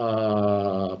of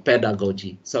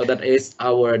pedagogy. So that is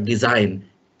our design,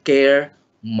 CARE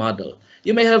model.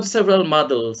 You may have several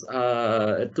models.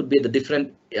 It could be the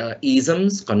different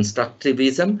isms,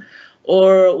 constructivism,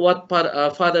 or what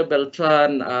Father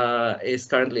Beltran is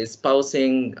currently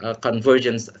espousing,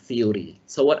 convergence theory.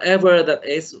 So whatever that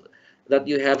is that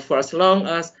you have, for as long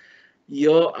as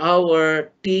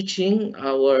our teaching,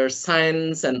 our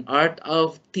science and art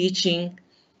of teaching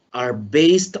are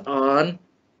based on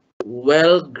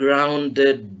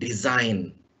well-grounded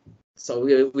design.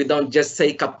 So we don't just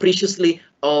say capriciously,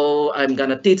 oh, I'm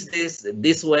gonna teach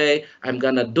this way, I'm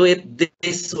gonna do it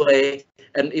this way.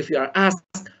 And if you are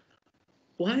asked,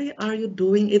 why are you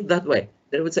doing it that way?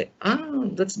 They would say,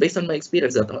 that's based on my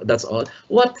experience, that's all.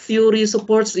 What theory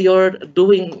supports your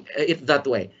doing it that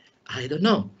way? I don't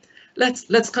know.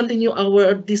 Let's continue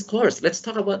our discourse. Let's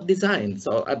talk about design.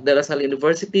 So at De La Salle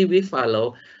University, we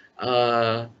follow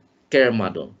care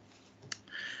model.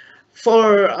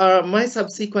 For my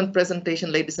subsequent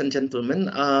presentation, ladies and gentlemen,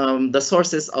 the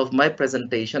sources of my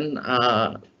presentation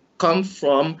come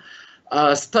from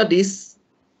studies,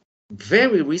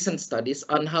 very recent studies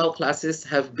on how classes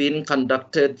have been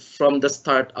conducted from the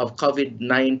start of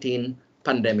COVID-19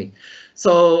 pandemic.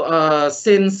 So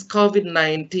since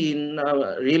COVID-19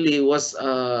 really was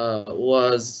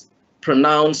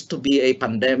pronounced to be a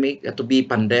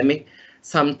pandemic,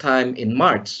 sometime in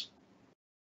March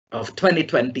of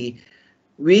 2020,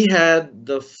 we had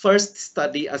the first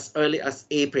study as early as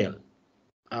April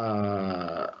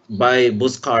by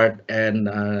Buscard and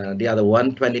the other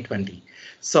one, 2020.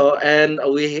 So, and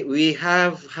we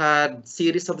have had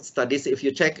series of studies. If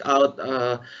you check out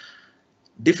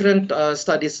different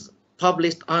studies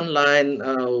published online,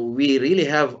 we really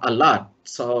have a lot.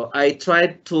 So I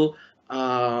tried to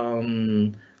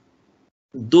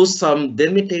do some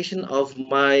delimitation of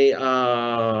my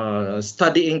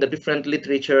studying the different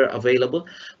literature available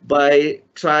by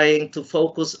trying to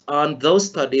focus on those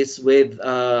studies with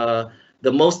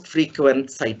the most frequent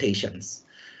citations.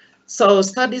 So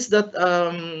studies that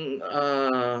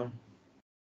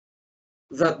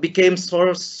that became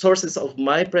sources of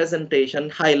my presentation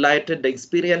highlighted the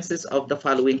experiences of the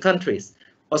following countries.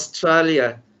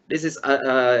 Australia, this is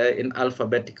in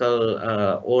alphabetical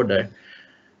order.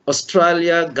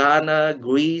 Australia, Ghana,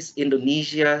 Greece,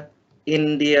 Indonesia,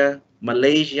 India,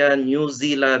 Malaysia, New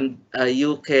Zealand,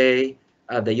 UK,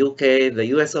 the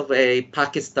US of A,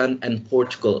 Pakistan, and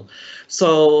Portugal.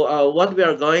 So what we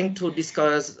are going to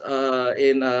discuss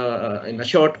in a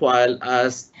short while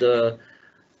as the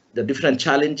different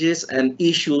challenges and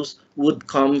issues would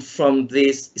come from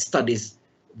these studies.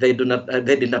 They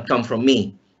did not come from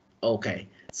me. Okay,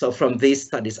 so from these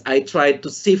studies, I tried to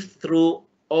sift through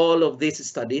all of these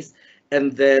studies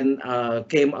and then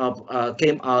came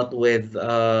out with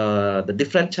the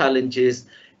different challenges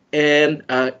and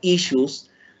issues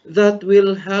that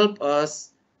will help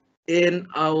us in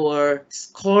our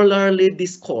scholarly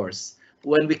discourse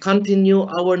when we continue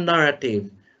our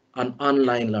narrative on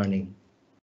online learning.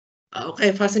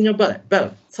 Okay, fasten your belt.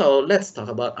 So let's talk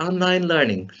about online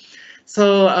learning.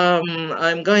 So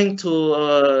I'm going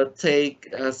to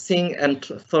take Singh and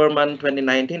Thurman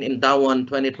 2019 in Dawan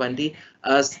 2020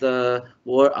 as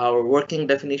our working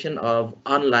definition of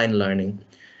online learning,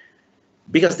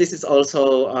 because this is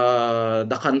also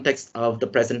the context of the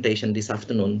presentation this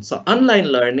afternoon. So online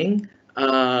learning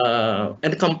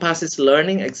encompasses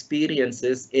learning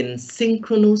experiences in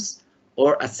synchronous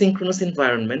or asynchronous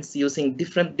environments using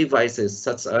different devices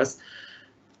such as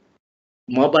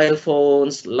mobile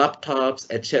phones, laptops,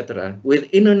 etc., with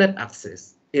internet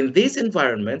access. In these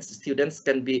environments, students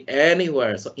can be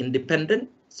anywhere, so independent.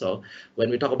 So when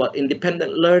we talk about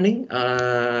independent learning,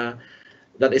 that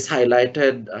is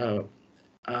highlighted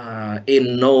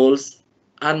in Knowles,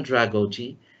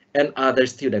 Andragogy, and other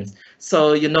students.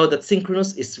 So you know that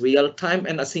synchronous is real time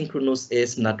and asynchronous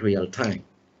is not real time.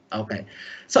 Okay,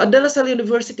 so at De La Salle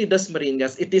University das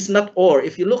Marinas, it is not or.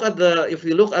 If you look at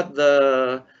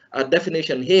the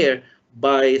definition here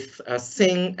by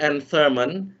Singh and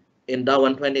Thurman in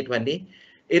Dawan 2020,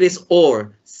 it is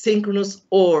or, synchronous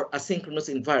or asynchronous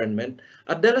environment.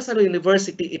 At De La Salle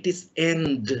University, it is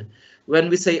and. When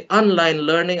we say online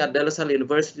learning at De La Salle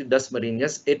University das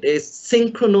Marinas, it is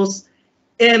synchronous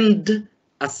and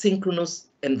asynchronous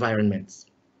environments.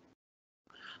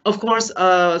 Of course,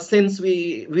 since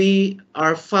we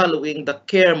are following the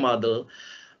care model,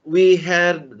 we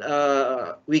came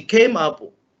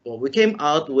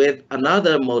out with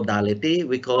another modality.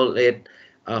 We call it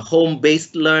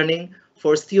home-based learning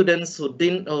for students who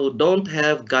don't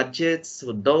have gadgets,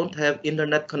 who don't have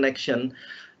internet connection.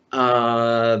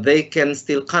 They can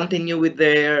still continue with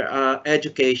their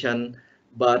education,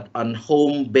 but on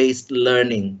home-based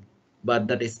learning. But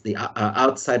that is the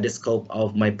outside the scope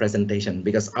of my presentation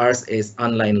because ours is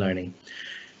online learning.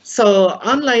 So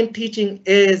online teaching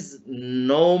is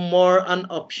no more an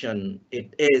option.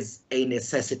 It is a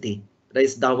necessity. That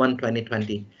is Dawan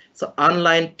 2020. So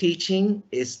online teaching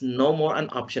is no more an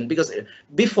option because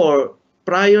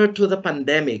prior to the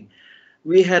pandemic,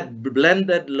 we had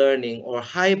blended learning or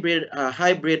hybrid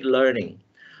learning.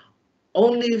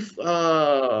 Only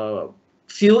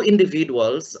few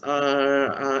individuals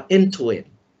are into it.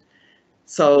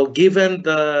 So given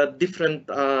the different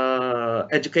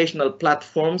educational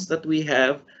platforms that we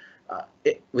have,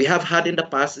 we have had in the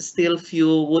past, still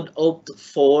few would opt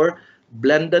for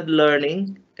blended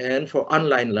learning and for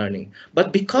online learning.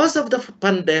 But because of the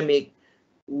pandemic,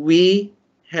 we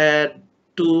had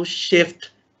to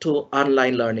shift to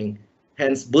online learning.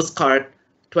 Hence, Buschart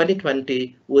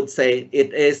 2020 would say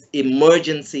it is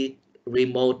emergency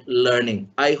remote learning.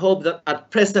 I hope that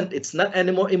at present it's not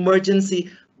anymore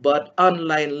emergency, but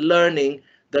online learning,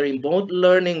 the remote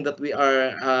learning that we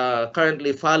are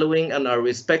currently following in our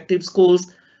respective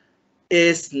schools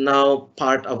is now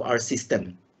part of our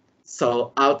system.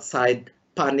 So outside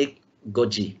panic,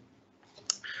 goji.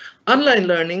 Online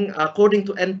learning, according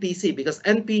to NPC, because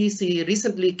NPC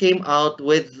recently came out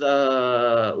with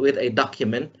a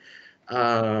document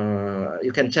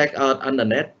you can check out on the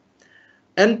net.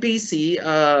 NPC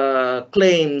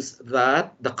claims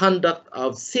that the conduct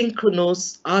of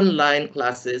synchronous online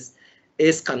classes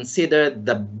is considered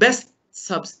the best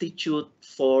substitute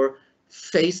for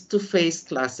face-to-face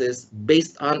classes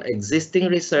based on existing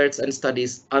research and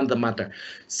studies on the matter.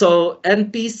 So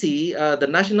NPC, the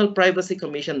National Privacy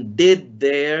Commission, did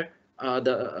their,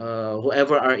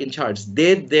 whoever are in charge,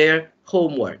 did their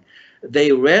homework.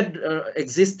 They read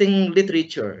existing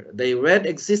literature, they read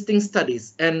existing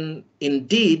studies, and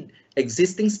indeed,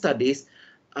 existing studies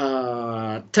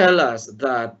tell us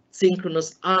that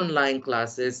synchronous online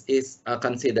classes is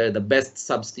considered the best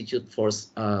substitute for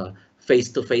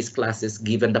face-to-face classes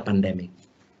given the pandemic.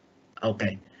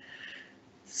 Okay.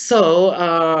 So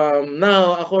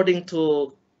now, according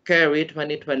to CARE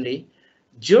 2020,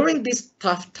 during this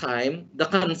tough time, the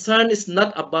concern is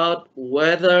not about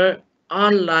whether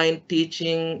online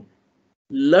teaching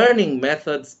learning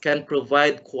methods can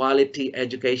provide quality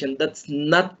education. That's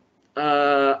not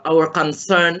our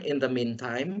concern in the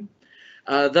meantime.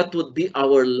 That would be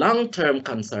our long-term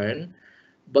concern,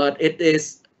 but it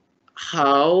is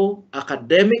how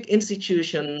academic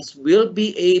institutions will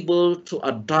be able to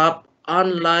adopt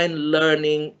online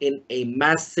learning in a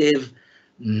massive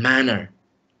manner.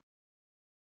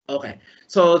 Okay,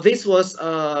 so this was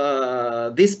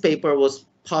this paper was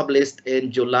published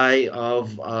in July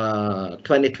of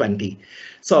 2020.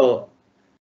 So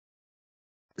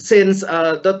since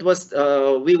that was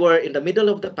we were in the middle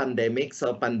of the pandemic,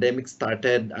 so pandemic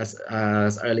started as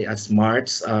early as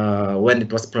March when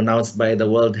it was pronounced by the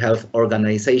World Health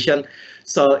Organization.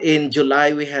 So in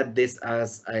July we had this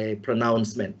as a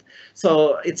pronouncement.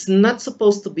 So it's not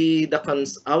supposed to be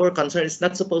our concern is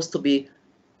not supposed to be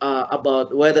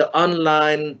about whether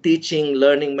online teaching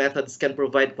learning methods can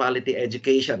provide quality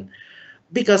education,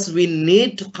 because we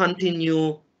need to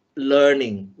continue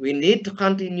learning. We need to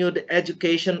continue the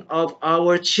education of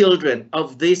our children,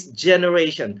 of this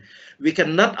generation. We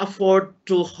cannot afford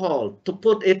to halt, to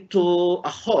put it to a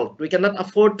halt. We cannot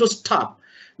afford to stop.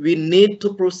 We need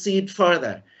to proceed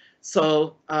further.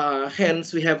 So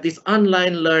hence we have this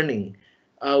online learning.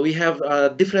 We have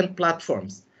different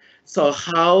platforms. So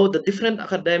how the different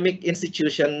academic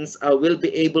institutions will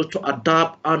be able to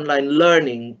adopt online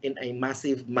learning in a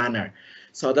massive manner.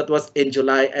 So that was in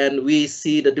July, and we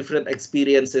see the different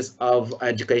experiences of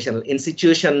educational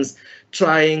institutions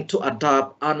trying to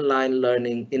adopt online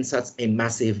learning in such a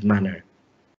massive manner.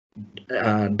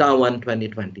 DAWAN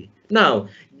 2020. Now,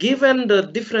 given the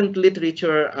different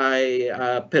literature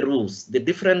I perused, the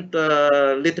different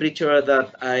literature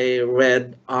that I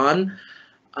read on,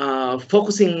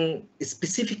 focusing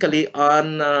specifically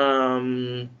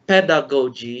on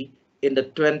pedagogy in the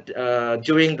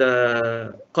during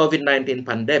the COVID-19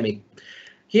 pandemic,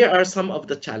 here are some of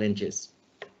the challenges.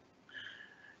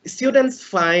 Students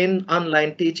find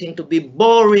online teaching to be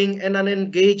boring and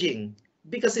unengaging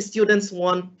because students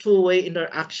want two-way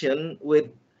interaction,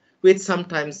 which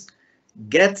sometimes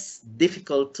gets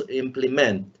difficult to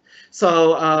implement.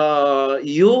 So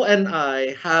you and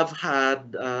I have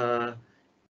had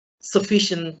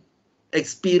sufficient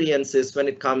experiences when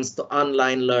it comes to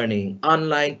online learning,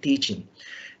 online teaching.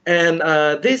 And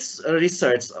this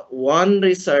research, one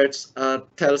research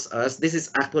tells us, this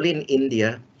is actually in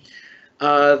India,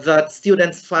 that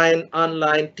students find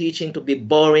online teaching to be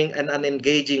boring and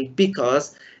unengaging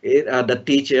because it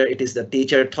is the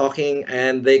teacher talking,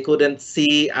 and they couldn't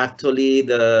see actually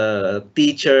the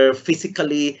teacher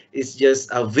physically, it's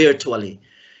just virtually.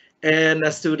 And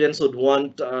students would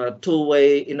want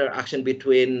two-way interaction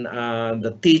between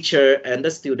the teacher and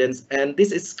the students, and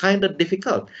this is kind of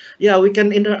difficult. Yeah, we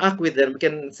can interact with them. We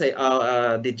can say,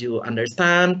 did you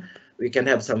understand? We can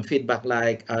have some feedback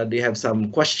like, do you have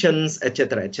some questions,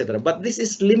 etc., etc. But this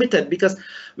is limited because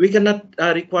we cannot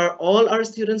require all our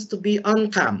students to be on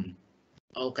cam.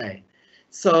 Okay.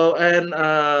 So, and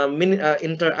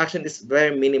interaction is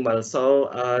very minimal.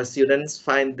 So students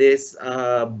find this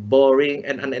boring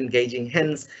and unengaging.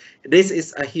 Hence, this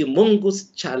is a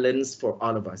humongous challenge for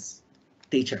all of us,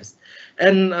 teachers.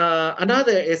 And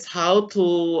another is how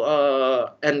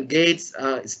to engage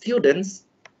students.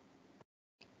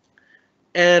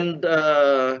 And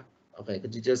okay,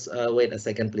 could you just wait a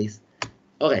second, please?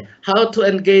 Okay, how to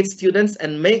engage students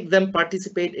and make them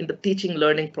participate in the teaching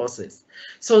learning process.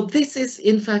 So this is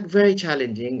in fact very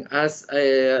challenging as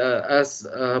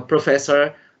a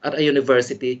professor at a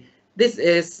university. This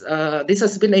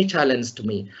has been a challenge to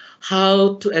me,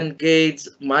 how to engage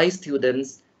my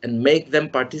students and make them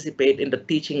participate in the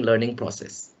teaching learning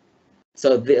process.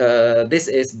 So this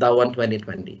is DAWAN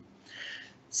 2020.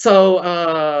 So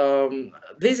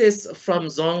this is from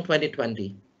Zone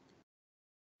 2020.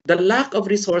 The lack of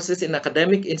resources in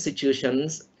academic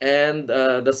institutions and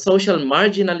the social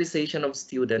marginalization of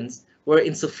students, where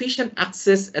insufficient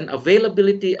access and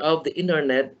availability of the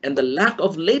internet and the lack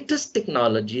of latest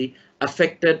technology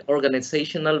affected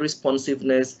organizational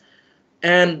responsiveness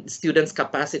and students'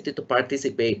 capacity to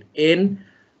participate in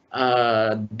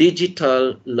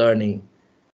digital learning.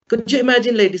 Could you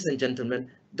imagine, ladies and gentlemen,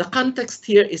 the context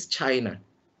here is China.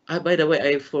 By the way,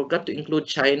 I forgot to include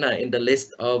China in the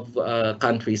list of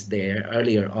countries there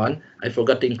earlier on. I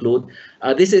forgot to include.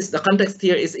 This is the context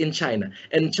here is in China,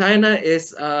 and China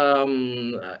is a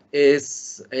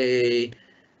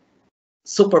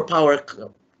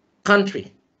superpower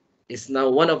country. It's now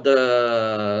one of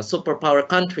the superpower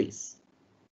countries,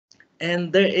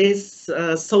 and there is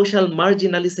social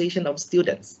marginalization of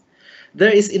students.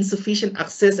 There is insufficient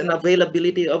access and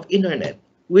availability of internet,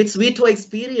 which we too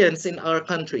experience in our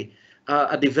country,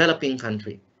 a developing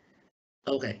country.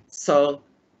 Okay, so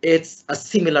it's a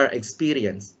similar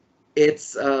experience.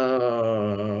 It's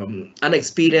an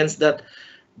experience that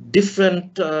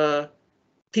different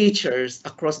teachers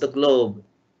across the globe,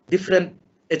 different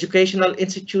educational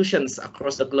institutions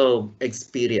across the globe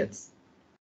experience.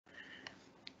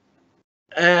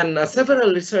 And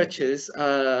several researchers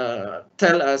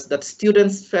tell us that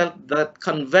students felt that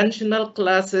conventional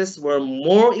classes were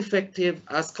more effective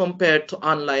as compared to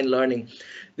online learning.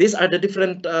 These are the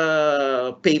different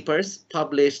papers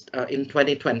published in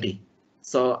 2020.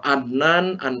 So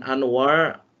Adnan and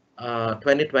Anwar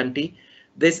 2020.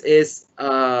 This is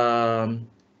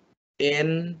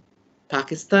in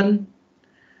Pakistan.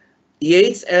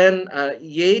 Yates,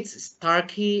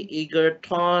 Starkey,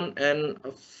 Egerton, and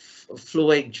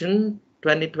Fluegian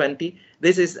 2020.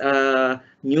 This is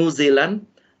New Zealand.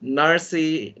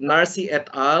 Narsi et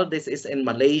al. This is in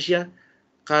Malaysia.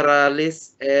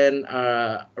 Karalis and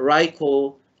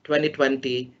Raiko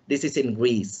 2020. This is in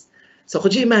Greece. So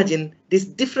could you imagine these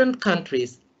different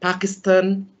countries,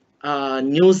 Pakistan,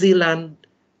 New Zealand,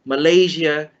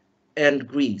 Malaysia, and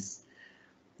Greece.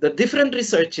 The different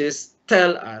researches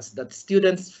tell us that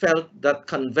students felt that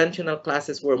conventional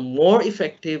classes were more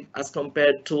effective as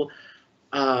compared to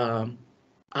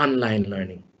online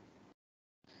learning.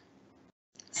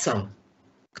 So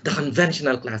the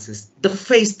conventional classes, the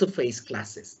face-to-face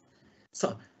classes.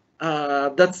 So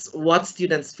that's what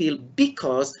students feel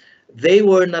because they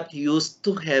were not used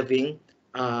to having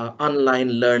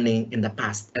online learning in the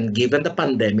past. And given the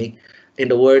pandemic, in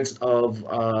the words of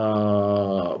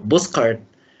Buskart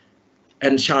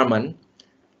and Sharman,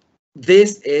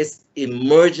 this is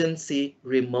emergency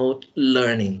remote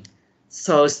learning.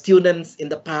 So students in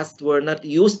the past were not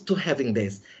used to having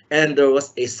this, and there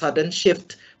was a sudden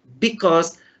shift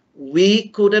because we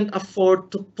couldn't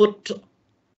afford to put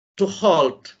to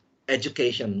halt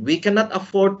education. We cannot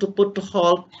afford to put to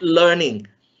halt learning.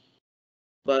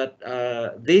 But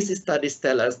these studies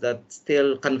tell us that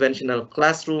still conventional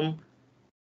classroom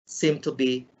seem to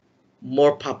be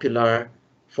more popular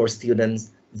for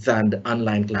students than the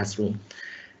online classroom.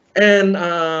 And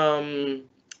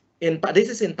this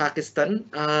is in Pakistan,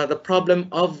 the problem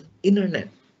of internet.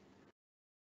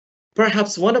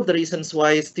 Perhaps one of the reasons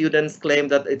why students claim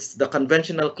that it's the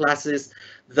conventional classes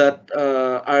that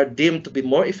are deemed to be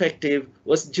more effective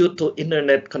was due to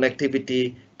internet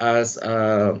connectivity as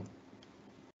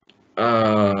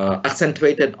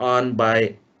accentuated on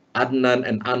by Adnan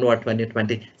and Anwar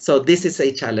 2020. So this is a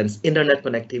challenge, internet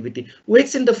connectivity,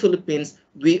 which in the Philippines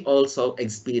we also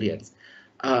experience.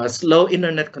 Slow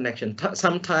internet connection.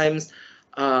 Sometimes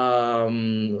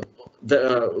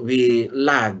we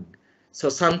lag. So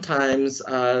sometimes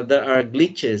there are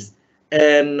glitches.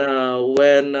 And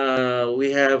when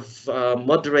we have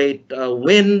moderate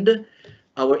wind,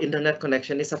 our internet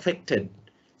connection is affected.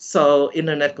 So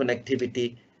internet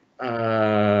connectivity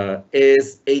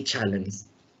is a challenge.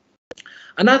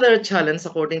 Another challenge,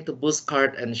 according to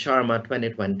Buskart and Sharma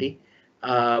 2020,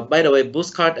 by the way,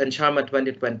 Buskart and Sharma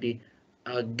 2020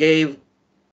 gave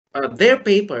their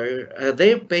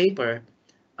paper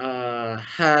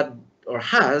had or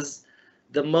has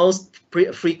the most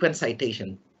frequent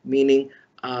citation, meaning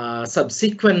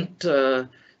subsequent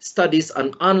studies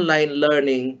on online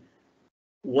learning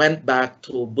went back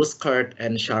to Buskart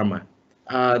and Sharma.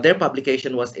 Their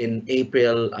publication was in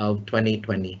April of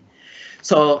 2020.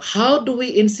 So how do we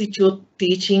institute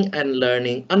teaching and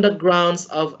learning on the grounds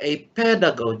of a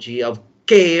pedagogy of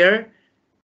care,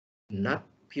 not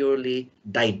purely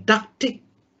didactic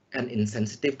and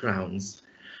insensitive grounds?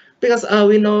 Because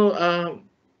we know,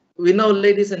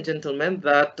 ladies and gentlemen,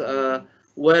 that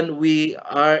when we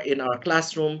are in our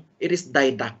classroom, it is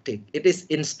didactic. It is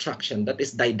instruction that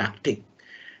is didactic.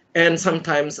 And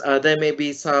sometimes there may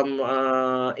be some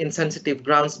insensitive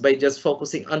grounds by just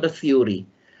focusing on the theory.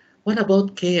 What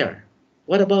about care?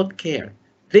 What about care?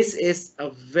 This is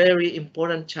a very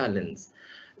important challenge,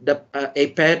 a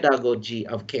pedagogy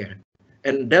of care.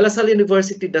 And De La Salle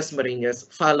University Das Marinas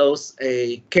follows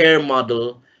a care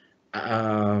model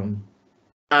um,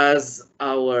 as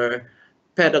our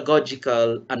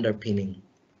pedagogical underpinning.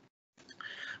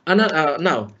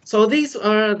 Now, so these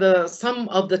are some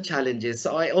of the challenges.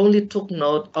 So I only took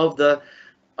note of the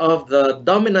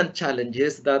dominant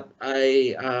challenges that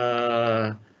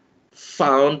I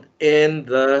found in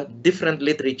the different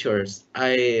literatures.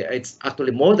 It's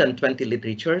actually more than 20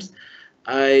 literatures.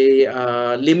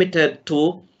 I limited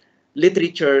to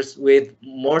literatures with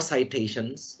more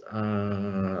citations,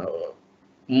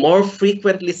 more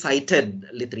frequently cited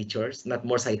literatures, not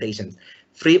more citations,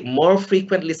 more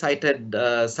frequently cited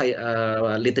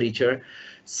literature.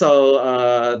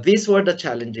 So these were the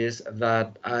challenges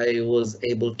that I was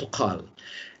able to call.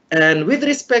 And with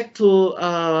respect to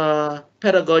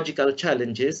pedagogical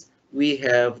challenges, we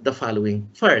have the following.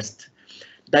 First,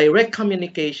 direct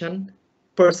communication,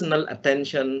 personal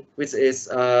attention, which is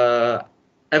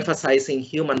emphasizing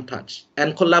human touch,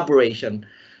 and collaboration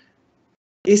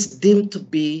is deemed to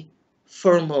be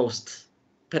foremost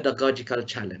pedagogical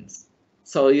challenge.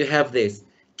 So you have this,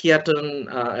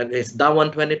 Kiatun, this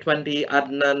Dawan 2020,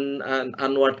 Adnan and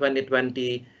Anwar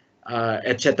 2020,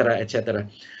 etc., etc.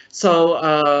 So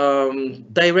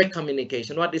direct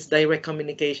communication. What is direct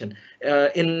communication?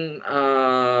 In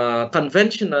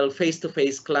conventional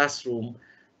face-to-face classroom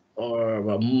or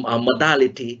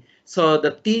modality, so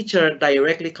the teacher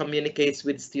directly communicates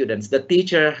with students. The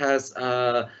teacher has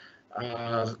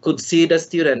could see the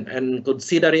student and could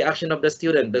see the reaction of the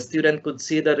student. The student could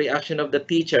see the reaction of the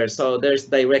teacher. So there's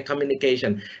direct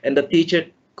communication, and the teacher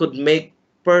could make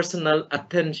personal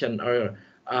attention or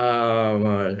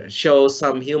show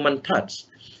some human touch.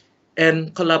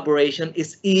 And collaboration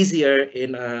is easier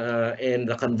in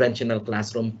the conventional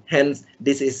classroom. Hence,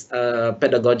 this is a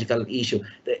pedagogical issue,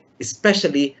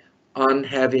 especially on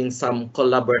having some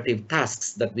collaborative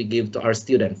tasks that we give to our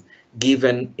students,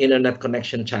 given internet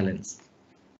connection challenge.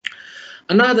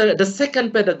 The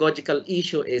second pedagogical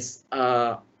issue is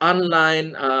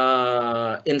online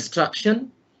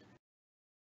instruction.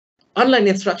 Online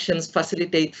instructions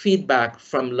facilitate feedback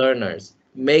from learners,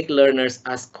 make learners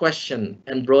ask questions,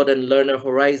 and broaden learner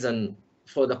horizon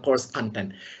for the course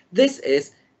content. This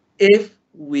is if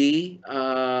we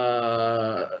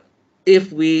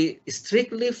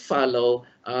strictly follow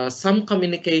some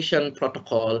communication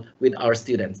protocol with our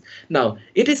students. Now,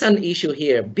 it is an issue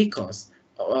here because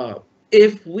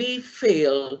if we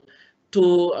fail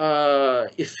to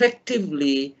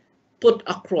effectively put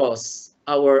across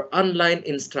our online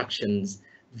instructions,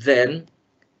 then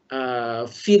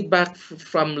feedback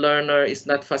from learner is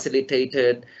not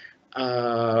facilitated.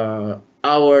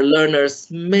 Our learners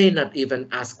may not even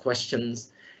ask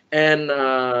questions, and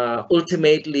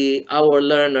ultimately our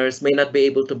learners may not be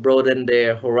able to broaden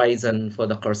their horizon for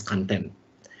the course content.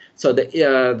 So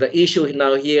the issue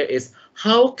now here is,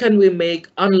 how can we make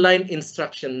online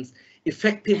instructions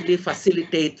effectively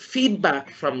facilitate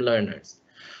feedback from learners?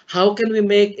 How can we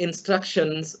make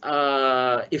instructions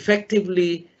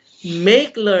effectively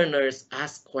make learners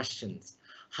ask questions?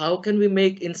 How can we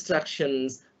make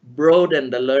instructions broaden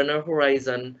the learner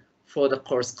horizon for the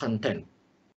course content?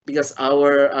 Because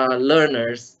our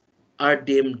learners are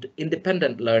deemed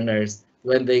independent learners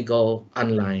when they go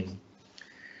online.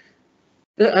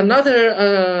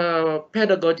 Another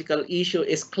pedagogical issue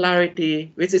is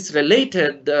clarity, which is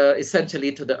related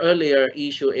essentially to the earlier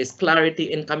issue, is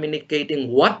clarity in communicating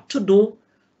what to do,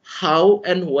 how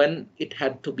and when it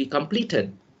had to be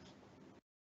completed.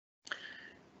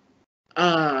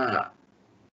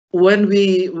 When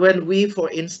we, for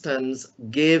instance,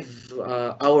 give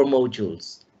our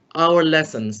modules, our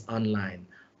lessons online,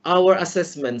 our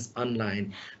assessments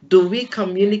online? Do we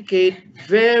communicate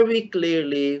very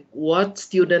clearly what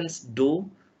students do,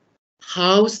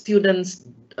 how students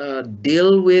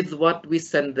deal with what we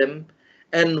send them,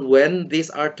 and when these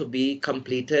are to be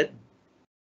completed?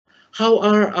 How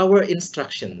are our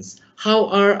instructions? How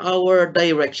are our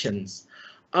directions?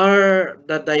 Are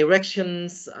the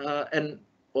directions and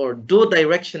or do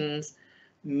directions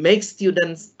make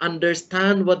students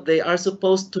understand what they are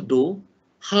supposed to do?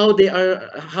 How they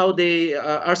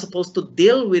are supposed to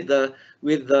deal with the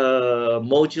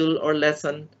module or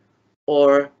lesson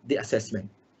or the assessment?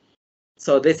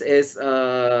 So this is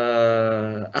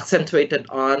accentuated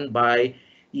on by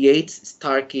Yates,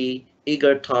 Starkey,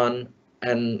 Egerton,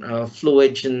 and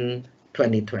Fluigen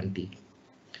 2020.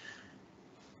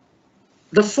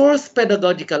 The fourth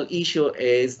pedagogical issue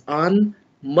is on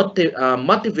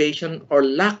motivation or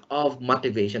lack of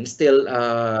motivation, still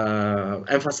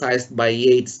emphasized by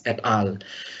Yates et al.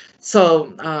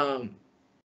 So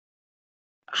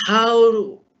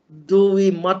how do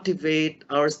we motivate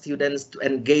our students to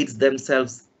engage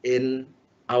themselves in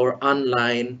our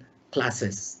online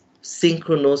classes,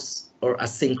 synchronous or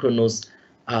asynchronous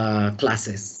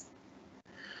classes?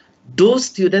 Do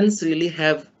students really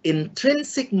have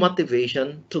intrinsic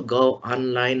motivation to go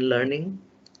online learning,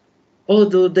 or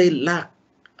do they lack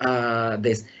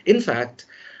this? In fact,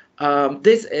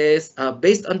 this is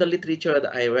based on the literature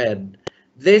that I read.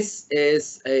 This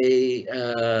is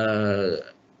a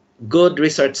good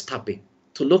research topic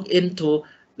to look into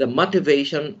the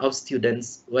motivation of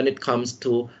students when it comes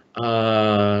to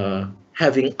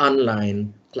having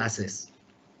online classes.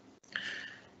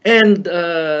 And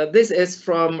this is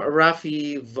from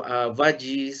Rafi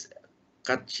Vajis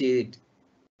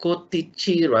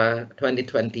Kotichira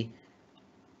 2020.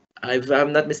 If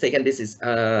I'm not mistaken, this is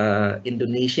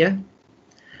Indonesia.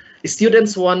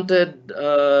 Students wanted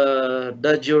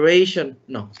the duration.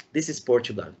 No, this is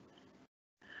Portugal.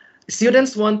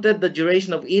 Students wanted the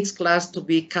duration of each class to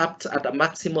be capped at a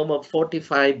maximum of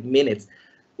 45 minutes.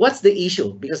 What's the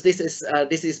issue? Because this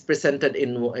is presented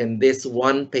in this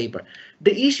one paper.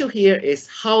 The issue here is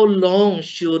how long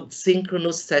should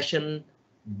synchronous session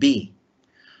be?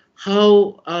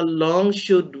 How long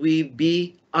should we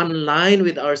be online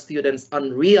with our students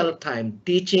on real time,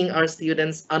 teaching our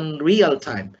students on real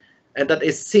time, and that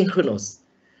is synchronous?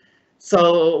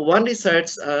 So one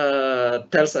research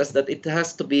tells us that it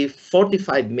has to be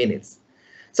 45 minutes.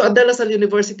 So at De La Salle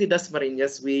University das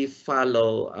Marinas, we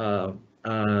follow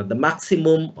the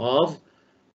maximum of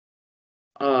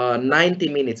 90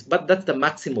 minutes, but that's the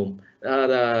maximum.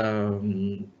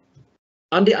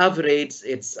 On the average,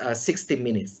 it's 60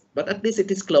 minutes, but at least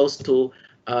it is close to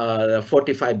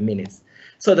 45 minutes.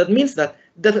 So that means that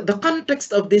the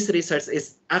context of this research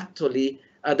is actually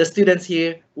the students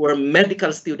here were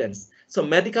medical students. So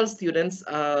medical students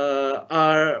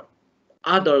are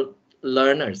adult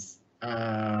learners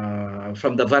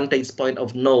from the vantage point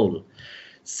of Knoll.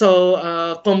 So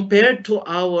compared to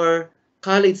our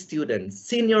college students,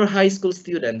 senior high school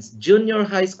students, junior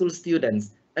high school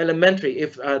students, elementary,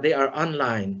 if they are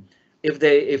online,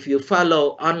 if you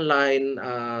follow online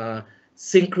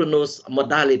synchronous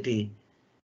modality,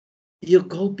 you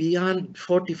go beyond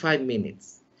 45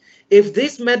 minutes. If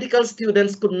these medical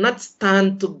students could not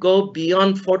stand to go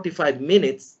beyond 45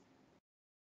 minutes,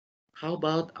 how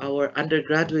about our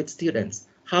undergraduate students?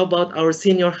 How about our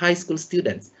senior high school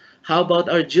students? How about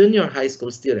our junior high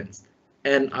school students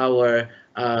and our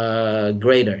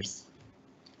graders?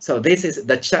 So this is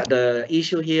the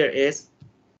issue here is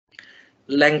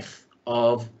length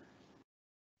of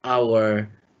our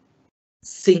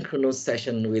synchronous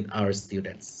session with our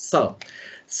students.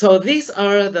 So these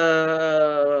are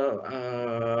the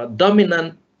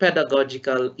dominant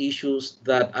pedagogical issues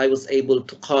that I was able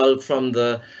to call from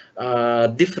the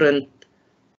different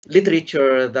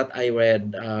literature that I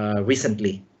read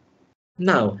recently.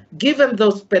 Now, given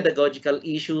those pedagogical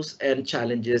issues and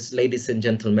challenges, ladies and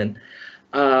gentlemen,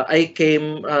 I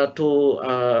came to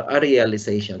a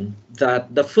realization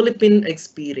that the Philippine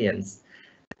experience,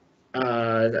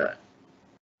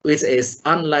 which is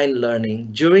online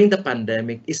learning during the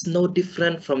pandemic, is no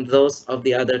different from those of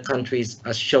the other countries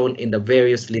as shown in the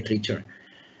various literature.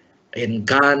 In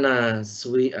Ghana,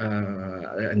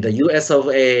 in the US of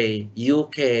A,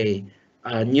 UK,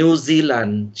 New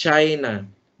Zealand, China,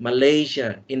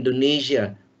 Malaysia,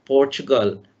 Indonesia,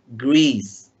 Portugal,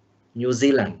 Greece, New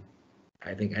Zealand.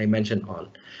 I think I mentioned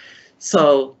all.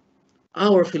 So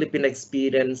our Philippine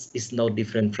experience is no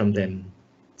different from them.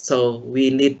 So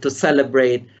we need to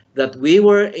celebrate that we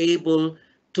were able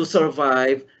to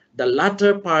survive the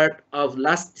latter part of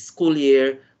last school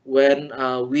year when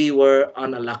we were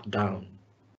on a lockdown.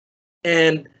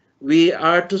 And we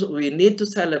need to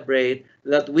celebrate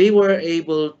that we were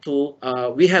able to,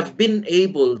 we have been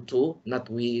able to, not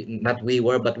we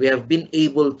were, but we have been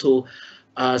able to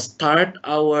start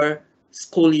our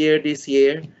school year this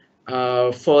year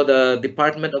for the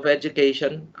Department of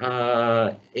Education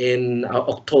in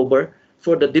October,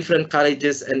 for the different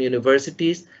colleges and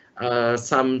universities,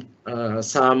 some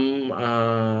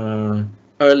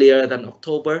earlier than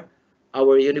October,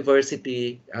 our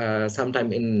university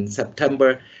sometime in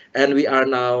September, and we are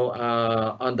now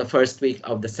on the first week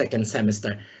of the second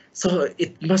semester. So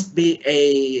it must be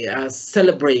a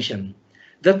celebration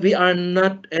that we are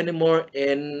not anymore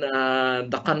in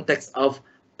the context of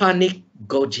panic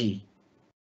goji.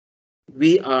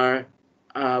 We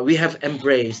have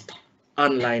embraced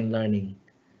online learning.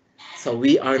 So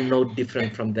we are no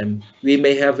different from them. We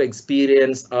may have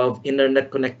experience of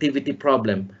internet connectivity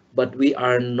problem, but we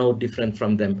are no different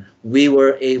from them. We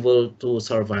were able to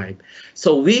survive.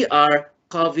 So we are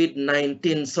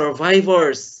COVID-19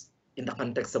 survivors in the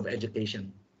context of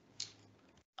education.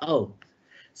 Oh,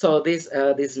 so this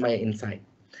is my insight.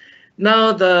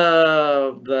 Now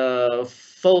the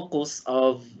focus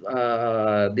of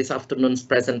this afternoon's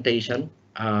presentation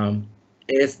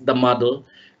is the model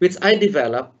which I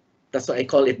developed. That's why I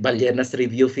call it Ballena's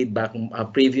Review Feedback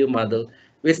Preview Model,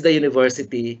 which the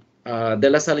university, De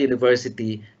La Salle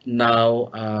University, now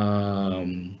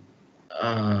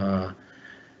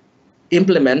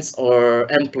implements or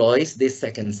employs this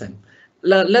second sem.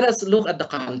 Let us look at the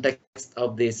context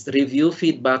of this review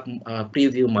feedback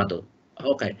preview model.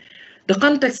 Okay, the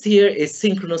context here is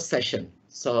synchronous session.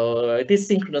 So it is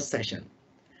synchronous session.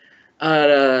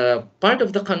 Part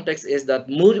of the context is that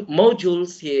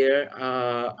modules here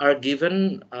are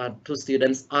given to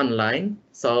students online.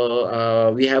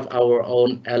 So we have our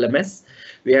own LMS.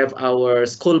 We have our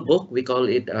school book. We call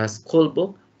it a school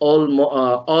book. All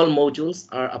modules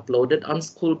are uploaded on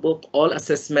school book, all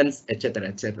assessments, etc.,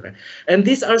 etc. And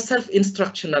these are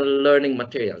self-instructional learning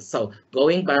materials. So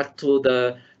going back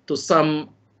to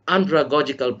some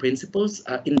andragogical principles,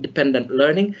 independent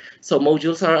learning. So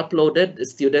modules are uploaded.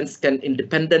 Students can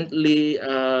independently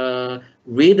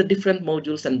read the different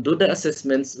modules and do the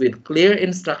assessments with clear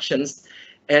instructions,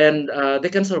 and they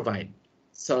can survive.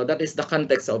 So that is the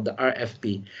context of the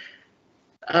RFP.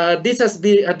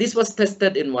 This was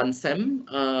tested in one sem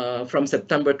from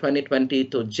September 2020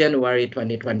 to January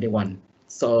 2021.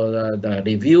 So the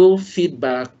review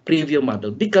feedback preview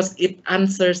model, because it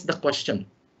answers the question,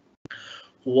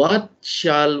 what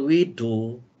shall we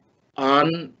do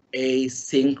on a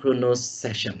synchronous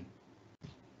session?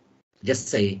 Just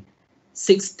say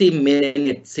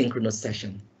 60-minute synchronous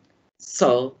session.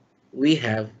 So we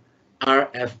have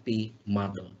RFP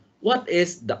model. What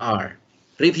is the R?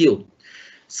 Review.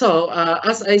 So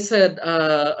as I said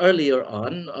earlier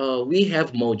on, we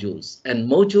have modules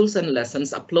and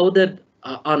lessons uploaded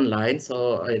online.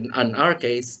 So in our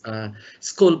case,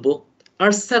 school book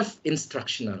are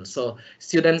self-instructional. So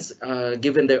students,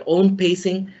 given their own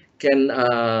pacing, can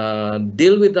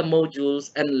deal with the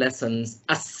modules and lessons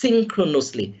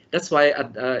asynchronously. That's why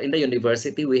in the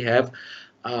university we have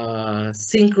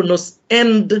synchronous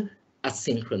and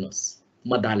asynchronous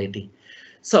modality.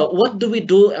 So what do we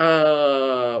do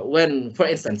when, for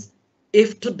instance,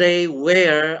 if today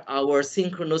were our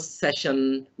synchronous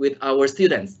session with our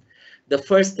students, the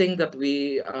first thing that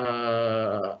we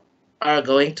are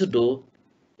going to do,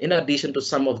 in addition to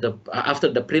some of the,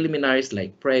 after the preliminaries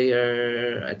like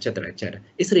prayer, etc.,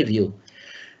 is review.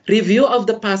 Review of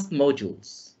the past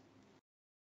modules.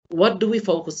 What do we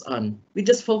focus on? We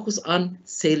just focus on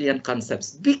salient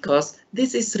concepts because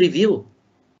this is review.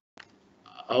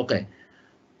 Okay.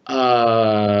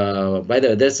 By the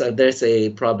way, there's a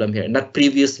problem here. Not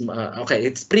previous. Okay,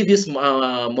 it's previous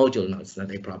module. No, it's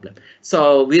not a problem.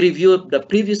 So we reviewed the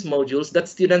previous modules that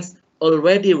students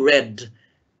already read,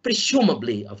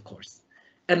 presumably, of course,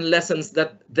 and lessons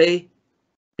that they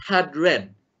had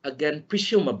read, again,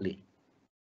 presumably.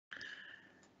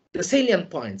 The salient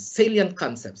points, salient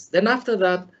concepts. Then after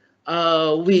that,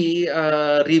 we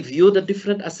review the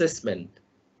different assessment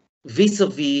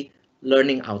vis-a-vis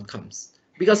learning outcomes,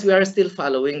 because we are still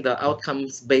following the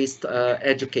outcomes-based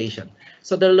education.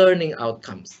 So the learning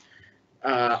outcomes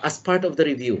as part of the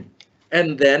review.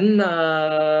 And then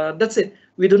that's it.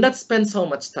 We do not spend so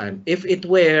much time. If it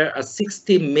were a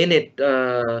 60-minute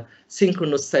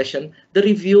synchronous session, the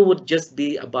review would just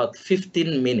be about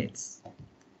 15 minutes,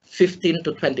 15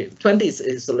 to 20. 20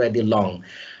 is already long.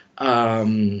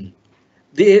 The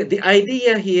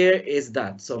idea here is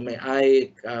that, so may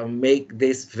I make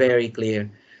this very clear,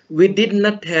 we did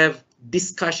not have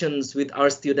discussions with our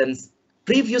students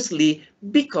previously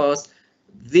because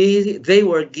they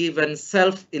were given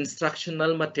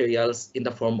self-instructional materials in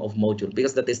the form of module,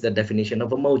 because that is the definition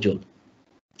of a module.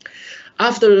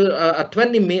 After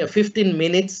 15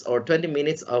 minutes or 20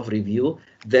 minutes of review,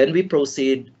 then we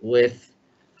proceed with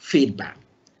feedback.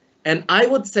 And I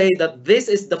would say that this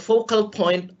is the focal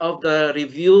point of the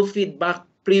review, feedback,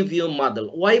 preview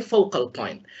model. Why focal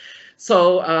point?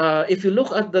 So if you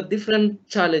look at the different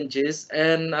challenges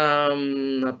and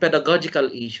pedagogical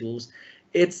issues,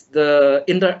 it's the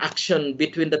interaction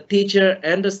between the teacher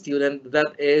and the student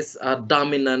that is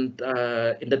dominant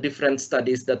in the different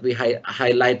studies that we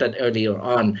highlighted earlier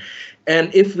on.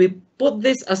 And if we put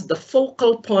this as the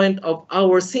focal point of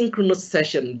our synchronous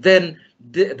session, then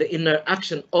the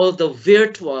interaction, although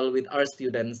virtual with our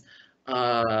students,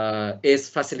 is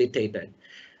facilitated.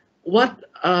 What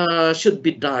should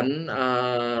be done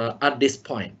at this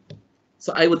point?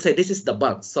 So I would say this is the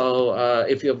bulk. So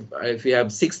if you have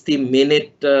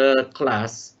 60-minute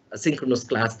class, a synchronous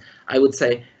class, I would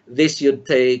say this should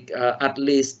take at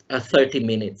least 30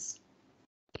 minutes.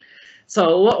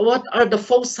 So what are the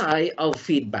foci of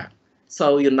feedback?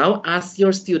 So you now ask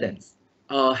your students,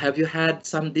 have you had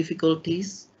some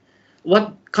difficulties?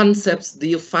 What concepts do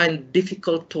you find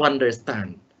difficult to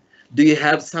understand? Do you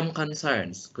have some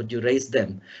concerns? Could you raise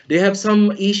them? Do you have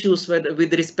some issues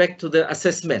with respect to the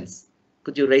assessments?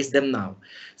 Could you raise them now?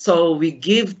 So we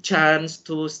give chance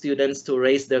to students to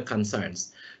raise their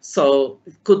concerns. So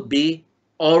it could be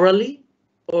orally,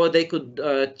 or they could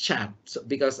chat. So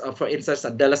because for instance,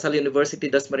 at De La Salle University,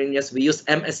 Dasmariñas, we use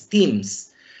MS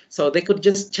Teams. So they could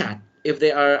just chat. If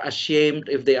they are ashamed,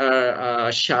 if they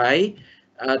are shy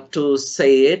to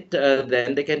say it,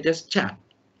 then they can just chat.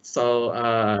 So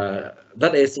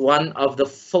that is one of the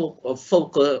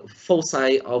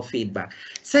foci of feedback.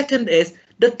 Second is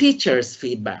the teacher's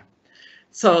feedback.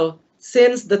 So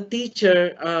since the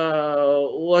teacher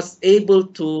was able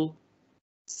to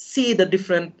see the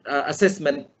different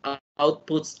assessment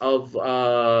outputs of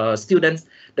students,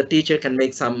 the teacher can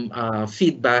make some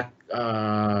feedback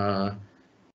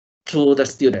to the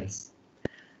students.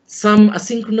 Some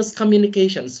asynchronous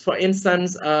communications, for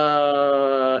instance,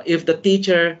 if the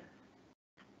teacher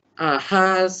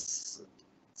has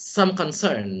some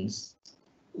concerns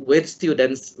with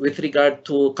students with regard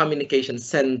to communication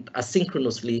sent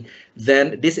asynchronously,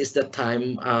 then this is the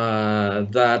time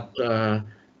that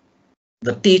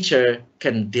the teacher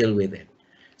can deal with it.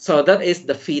 So that is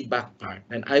the feedback part,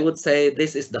 and I would say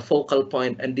this is the focal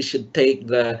point, and this should take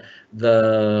the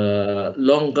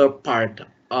longer part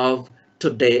of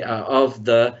today of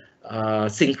the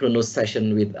synchronous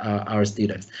session with our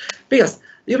students. Because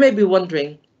you may be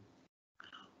wondering,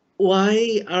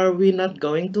 why are we not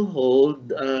going to hold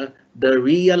the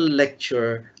real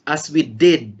lecture as we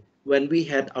did when we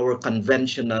had our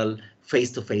conventional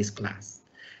face-to-face class?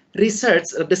 Research,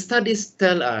 the studies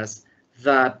tell us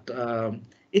that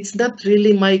it's not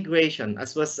really migration,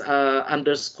 as was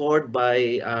underscored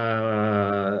by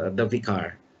the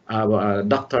vicar,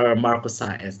 Dr. Marcos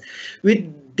Saez. We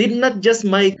did not just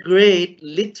migrate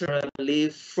literally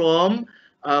from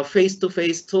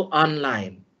face-to-face to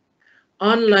online.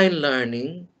 Online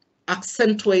learning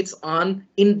accentuates on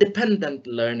independent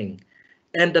learning,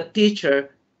 and the teacher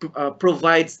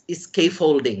provides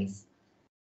scaffoldings.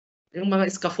 Yung mga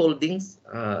scaffoldings,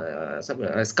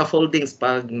 scaffoldings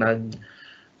pag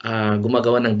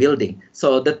gumagawa ng building.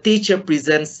 So the teacher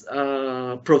provides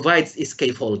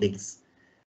scaffoldings.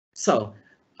 So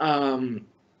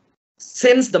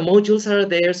since the modules are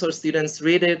there, so students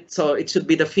read it, so it should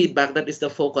be the feedback that is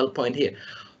the focal point here.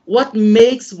 What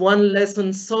makes one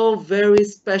lesson so very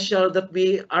special that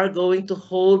we are going to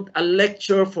hold a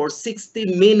lecture for 60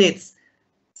 minutes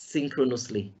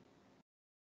synchronously?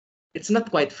 It's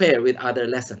not quite fair with other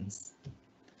lessons.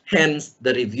 Hence,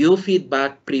 the review,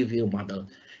 feedback, preview model.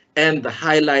 And the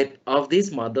highlight of this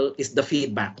model is the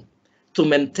feedback, to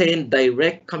maintain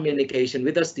direct communication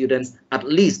with our students, at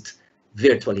least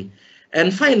virtually.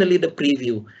 And finally, the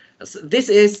preview. This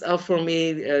is, for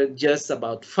me, just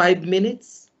about 5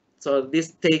 minutes. So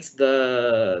this takes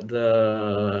the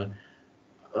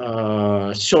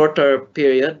shorter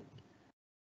period.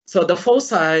 So the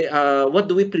foci, what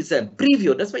do we present?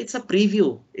 Preview, that's why it's a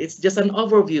preview. It's just an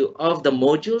overview of the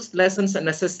modules, lessons, and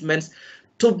assessments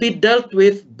to be dealt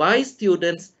with by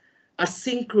students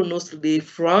asynchronously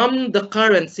from the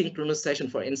current synchronous session.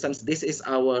 For instance, this is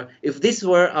if this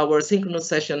were our synchronous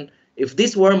session, if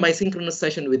this were my synchronous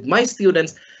session with my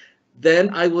students,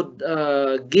 then I would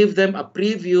give them a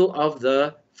preview of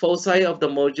the foci of the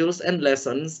modules and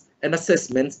lessons and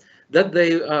assessments that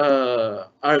they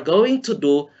are going to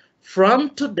do from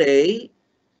today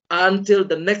until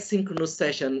the next synchronous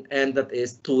session, and that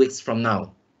is 2 weeks from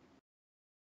now.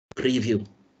 Preview.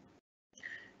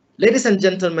 Ladies and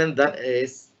gentlemen, that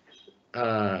is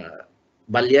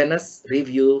Ballena's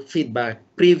review feedback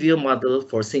preview model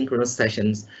for synchronous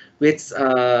sessions, which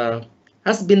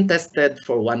has been tested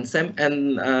for one SEM,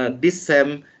 and this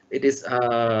SEM, it is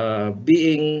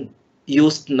being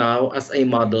used now as a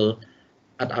model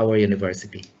at our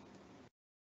university.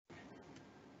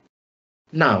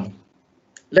 Now,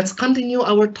 let's continue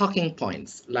our talking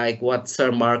points, like what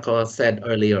Sir Marco said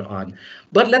earlier on,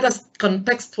 but let us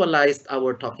contextualize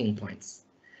our talking points.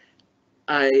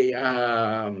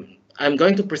 I'm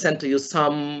going to present to you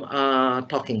some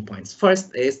talking points.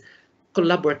 First is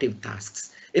collaborative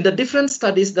tasks. In the different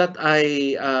studies that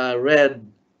I read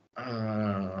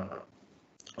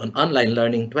on online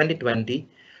learning 2020,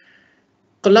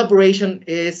 collaboration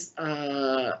is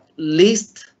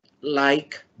least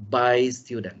liked by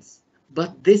students,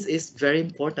 but this is very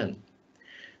important.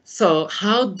 So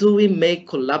how do we make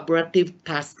collaborative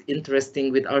tasks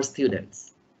interesting with our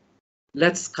students?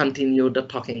 Let's continue the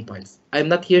talking points. I'm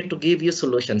not here to give you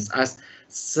solutions, as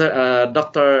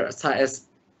Dr. Saez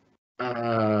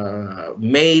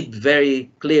made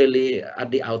very clearly at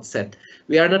the outset.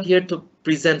 We are not here to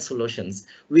present solutions.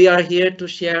 We are here to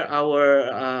share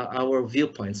our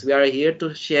viewpoints. We are here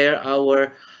to share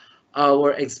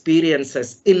our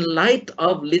experiences in light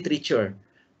of literature.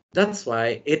 That's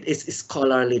why it is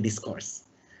scholarly discourse.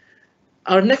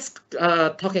 Our next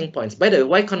talking points, by the way,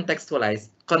 why contextualize?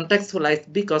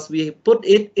 Contextualize because we put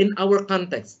it in our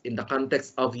context, in the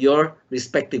context of your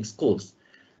respective schools.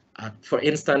 For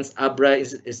instance, ABRA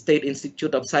is State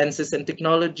Institute of Sciences and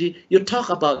Technology. You talk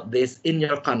about this in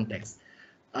your context.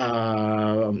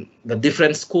 The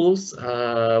different schools,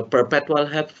 Perpetual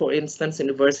Help, for instance,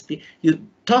 university, you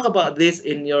talk about this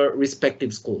in your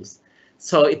respective schools.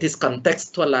 So it is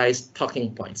contextualized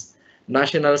talking points.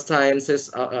 National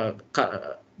Sciences,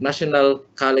 National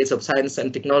College of Science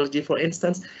and Technology, for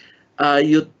instance,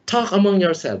 you talk among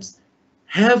yourselves,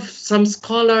 have some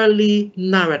scholarly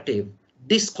narrative,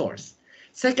 discourse.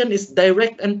 Second is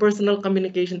direct and personal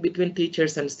communication between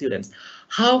teachers and students.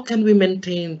 How can we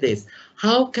maintain this?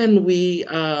 How can we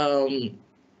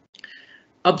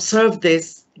observe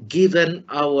this given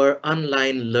our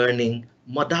online learning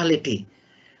modality?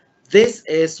 This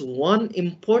is one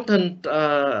important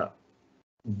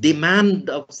demand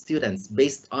of students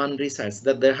based on research,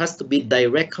 that there has to be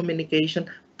direct communication,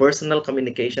 personal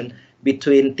communication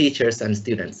between teachers and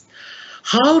students.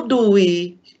 How do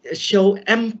we show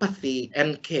empathy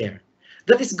and care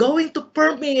that is going to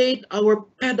permeate our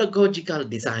pedagogical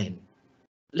design?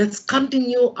 Let's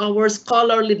continue our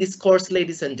scholarly discourse,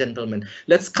 ladies and gentlemen.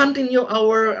 Let's continue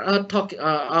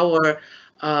our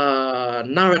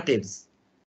narratives.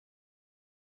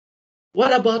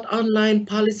 What about online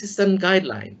policies and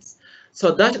guidelines?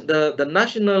 So that the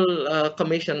National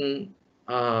Commission,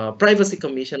 Privacy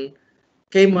Commission,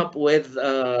 came up with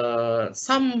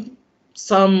some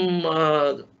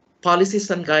policies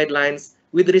and guidelines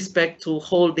with respect to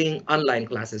holding online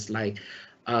classes, like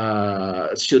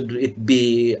should it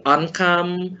be on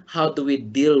cam? How do we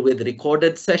deal with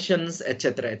recorded sessions,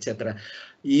 etc., etc.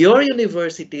 Your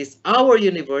universities, our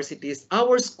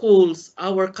schools,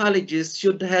 our colleges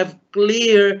should have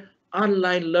clear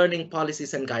online learning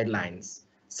policies and guidelines.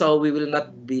 So we will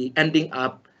not be ending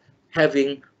up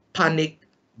having panic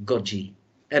goji.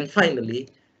 And finally,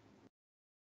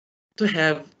 to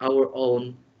have our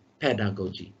own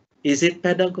pedagogy. Is it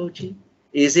pedagogy?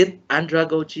 Is it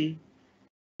andragogy?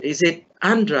 Is it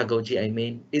andragogy, I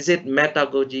mean? Is it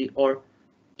metagogy or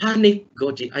panic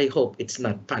goji? I hope it's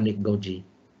not panic goji.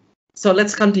 So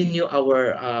let's continue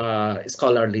our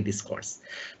scholarly discourse.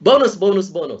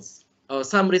 Bonus.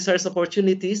 Some research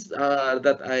opportunities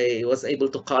that I was able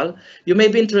to call. You may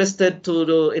be interested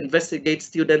to investigate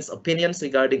students' opinions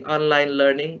regarding online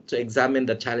learning, to examine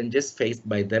the challenges faced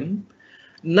by them.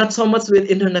 Not so much with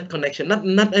internet connection,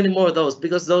 not anymore those,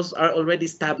 because those are already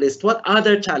established. What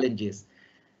other challenges?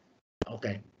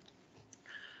 Okay.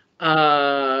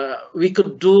 We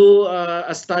could do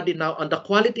a study now on the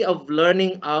quality of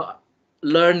learning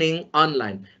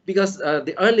online, because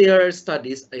the earlier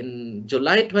studies in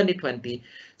July 2020,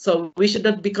 so we should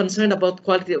not be concerned about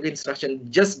quality of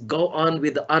instruction, just go on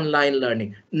with the online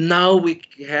learning. Now we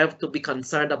have to be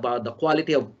concerned about the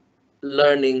quality of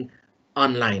learning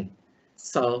online.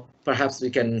 So perhaps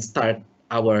we can start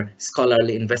our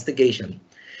scholarly investigation.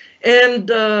 And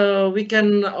we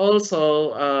can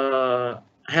also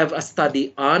have a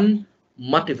study on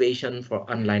motivation for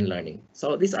online learning.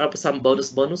 So these are some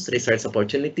bonus research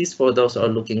opportunities for those who are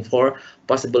looking for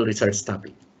possible research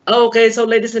topic. Okay, so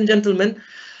ladies and gentlemen,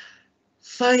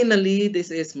 finally, this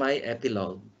is my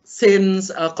epilogue. Since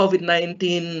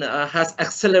COVID-19 has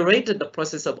accelerated the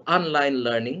process of online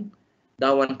learning,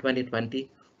 Dawan 2020,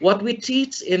 what we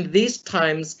teach in these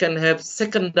times can have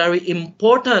secondary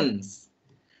importance.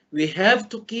 We have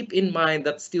to keep in mind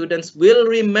that students will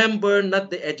remember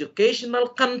not the educational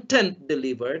content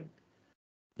delivered,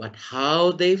 but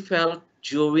how they felt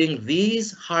during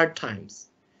these hard times.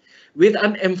 With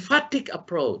an empathetic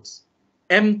approach,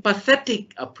 I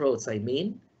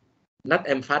mean, not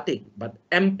emphatic, but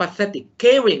empathetic,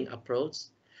 caring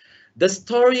approach, the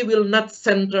story will not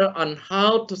center on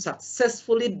how to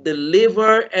successfully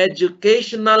deliver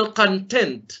educational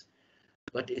content,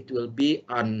 but it will be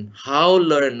on how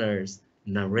learners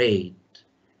narrate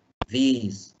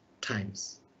these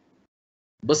times.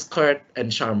 Buskert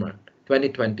and Sharma,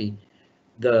 2020,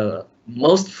 the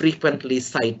most frequently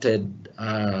cited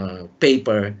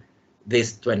paper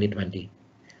this 2020.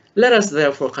 Let us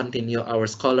therefore continue our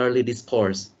scholarly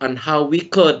discourse on how we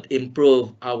could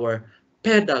improve our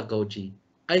pedagogy.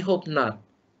 I hope not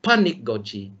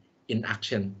panic-gogy in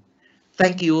action.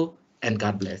 Thank you and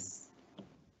God bless.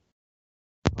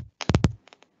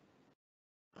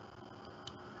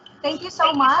 Thank you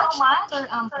so much, Dr.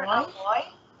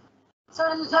 Amboy. So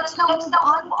let's now move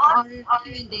on to our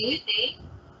Q&A.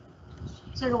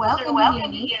 Sir Well,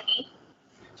 can you hear me?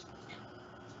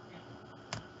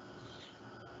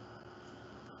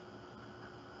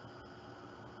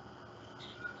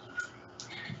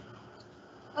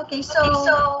 Okay,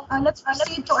 so let's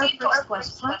proceed to our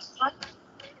first question.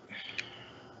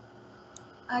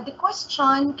 The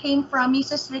question came from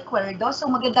Mrs. Recuerdo. So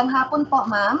magandang hapon po,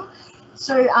 ma'am.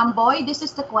 Sir Amboy, this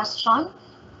is the question.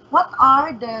 What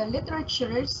are the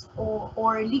literatures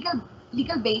or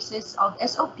legal basis of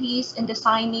SOPs in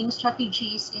designing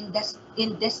strategies in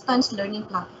distance learning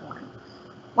platform?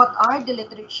 What are the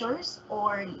literatures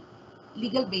or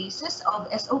legal basis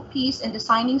of SOPs in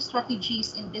designing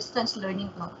strategies in distance learning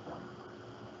platform?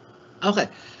 Okay.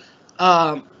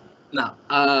 Now,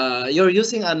 you're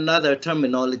using another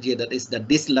terminology that is the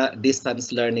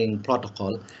distance learning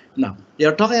protocol. Now,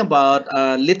 you're talking about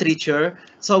literature.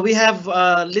 So we have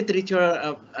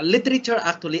literature. Literature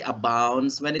actually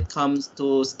abounds when it comes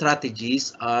to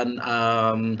strategies on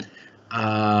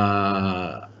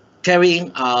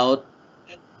carrying out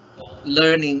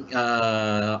learning,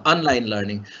 online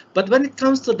learning. But when it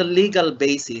comes to the legal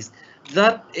basis,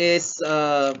 that is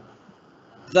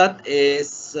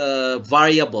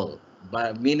variable,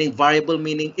 variable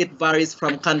meaning it varies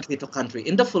from country to country.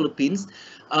 In the Philippines,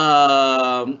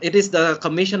 it is the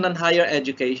Commission on Higher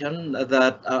Education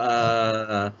that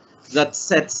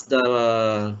sets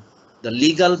the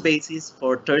legal basis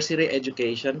for tertiary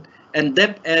education, and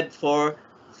DepEd for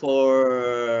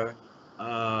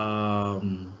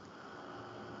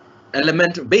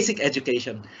basic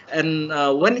education. And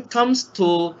when it comes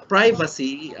to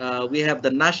privacy, we have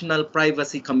the National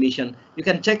Privacy Commission. You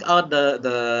can check out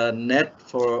the net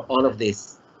for all of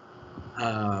this.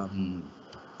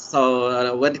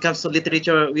 So when it comes to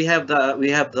literature, we have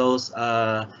those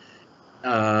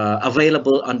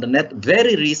available on the net.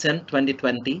 Very recent,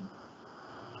 2020.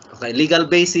 Okay, legal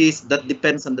basis that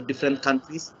depends on the different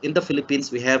countries. In the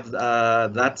Philippines, we have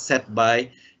that set by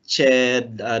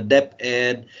CHED,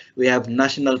 DepEd. We have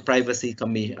National Privacy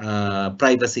Commission.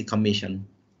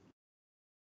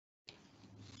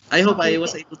 I hope I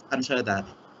was able to answer that.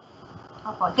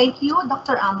 Okay, thank you,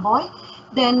 Dr. Amboy.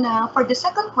 Then for the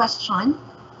second question,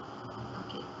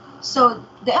 okay, so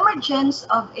the emergence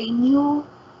of a new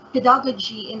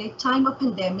pedagogy in a time of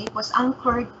pandemic was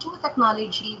anchored to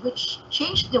technology, which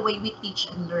changed the way we teach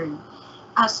and learn.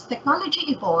 As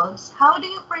technology evolves, how do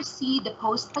you foresee the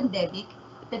post-pandemic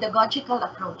pedagogical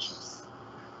approaches?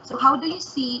 So how do you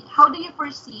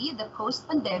foresee the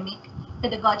post-pandemic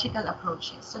pedagogical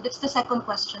approaches? So that's the second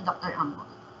question, Dr. Amboy.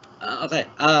 Okay.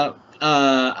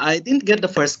 I didn't get the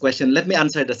first question. Let me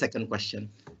answer the second question.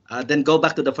 Then go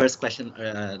back to the first question.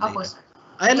 Sir.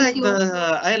 I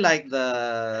like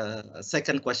the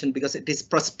second question because it is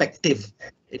prospective.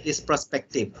 It is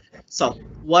prospective. So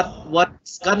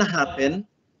what's gonna happen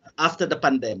after the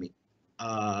pandemic?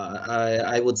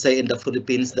 I would say in the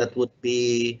Philippines that would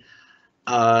be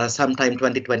sometime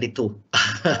 2022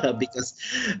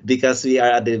 because we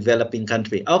are a developing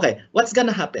country. Okay, what's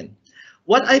gonna happen?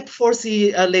 What I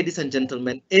foresee, ladies and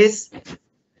gentlemen, is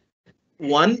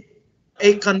one,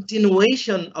 a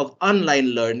continuation of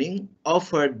online learning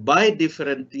offered by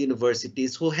different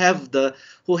universities who have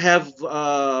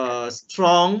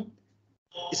strong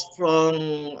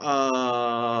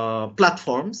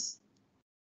platforms.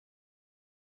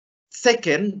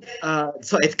 Second,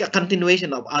 so it's a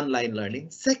continuation of online learning.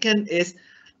 Second is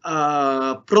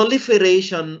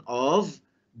proliferation of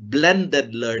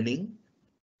blended learning.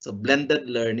 So blended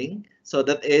learning. So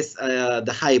that is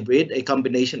the hybrid, a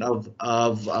combination of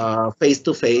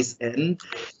face-to-face and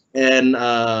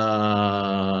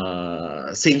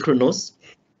synchronous.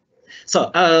 So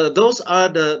those are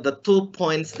the 2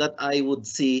 points that I would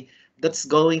see that's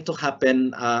going to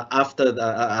happen after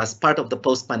as part of the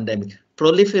post-pandemic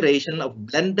proliferation of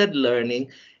blended learning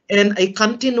and a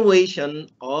continuation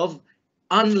of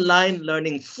online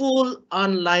learning, full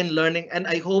online learning. And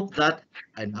I hope that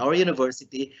in our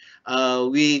university,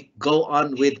 we go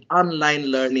on with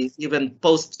online learning even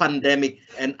post-pandemic.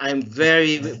 And I'm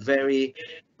very, very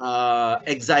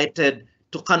excited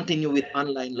to continue with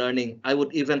online learning. I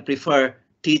would even prefer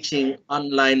teaching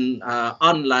online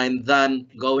than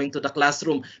going to the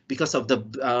classroom because of the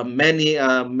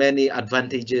many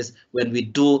advantages when we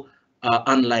do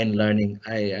online learning.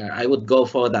 I would go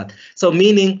for that. So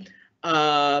meaning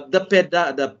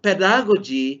the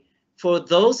pedagogy for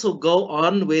those who go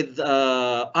on with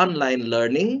online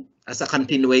learning as a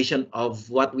continuation of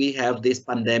what we have this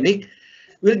pandemic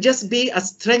will just be a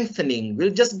strengthening, will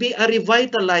just be a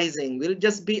revitalizing, will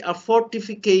just be a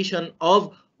fortification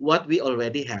of what we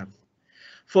already have.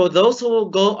 For those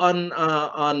who go on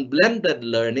blended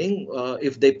learning,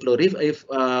 if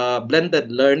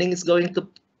blended learning is going to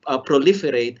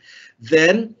proliferate,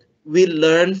 then we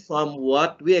learn from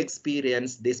what we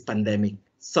experienced this pandemic.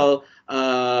 So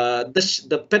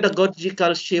the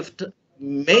pedagogical shift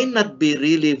may not be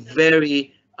really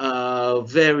very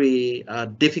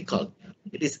difficult.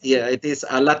 It is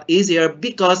a lot easier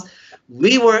because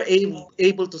we were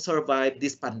able to survive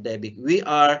this pandemic. We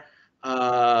are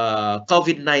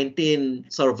COVID-19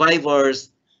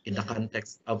 survivors in the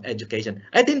context of education.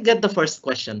 I didn't get the first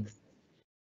question.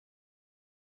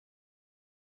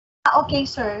 Okay,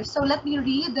 sir. So let me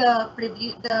read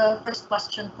the first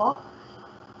question po.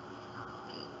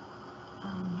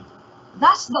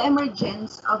 Thus, the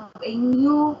emergence of a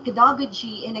new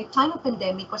pedagogy in a time of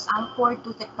pandemic was anchored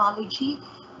to technology,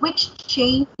 which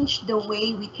changed the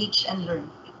way we teach and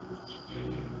learn.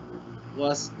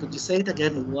 Could you say it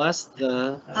again? Was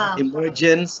the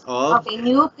emergence of a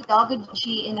new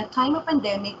pedagogy in a time of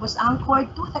pandemic was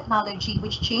anchored to technology,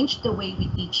 which changed the way we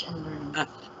teach and learn?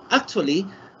 Actually,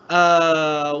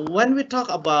 when we talk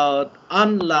about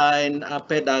online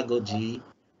pedagogy,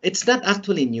 it's not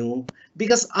actually new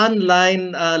because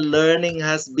online learning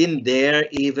has been there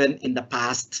even in the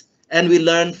past, and we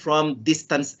learn from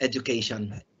distance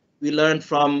education. We learn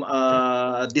from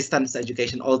distance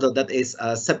education, although that is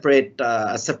a separate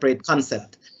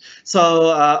concept.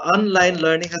 So online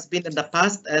learning has been in the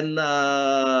past, and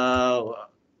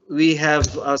we have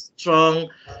a strong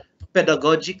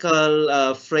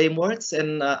pedagogical frameworks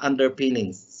and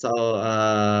underpinnings. So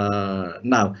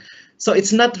now, so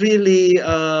it's not really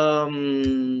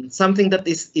something that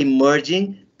is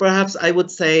emerging. Perhaps I would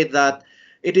say that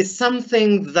it is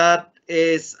something that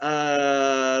is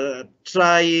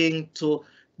trying to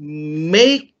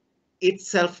make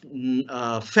itself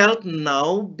felt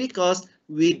now because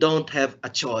we don't have a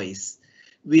choice.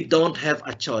 We don't have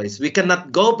a choice. We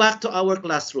cannot go back to our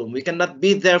classroom. We cannot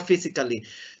be there physically.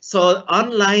 So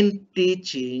online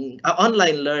teaching,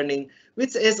 online learning,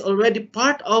 which is already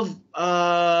part of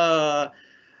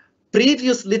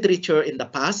previous literature in the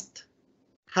past,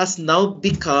 has now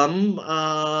become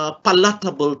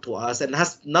palatable to us and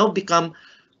has now become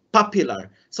popular.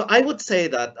 So I would say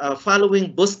that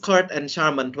following Buscart and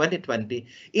Sharman 2020,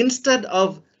 instead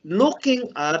of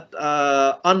looking at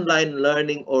online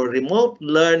learning or remote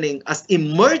learning as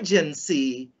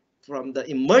emergency, from the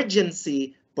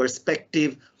emergency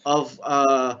perspective of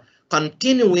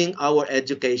continuing our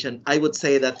education, I would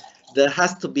say that there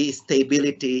has to be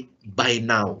stability by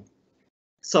now.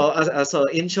 So, so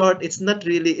in short, it's not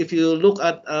really. If you look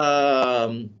at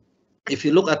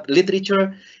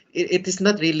literature, it is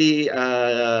not really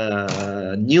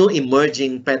new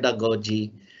emerging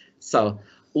pedagogy. So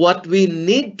what we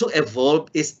need to evolve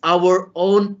is our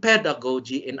own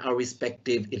pedagogy in our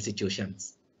respective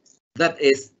institutions. That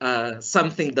is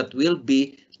something that will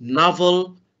be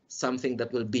novel, something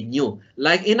that will be new.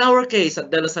 Like in our case at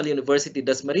De La Salle University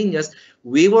Das Marinas,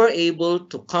 we were able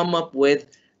to come up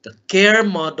with the care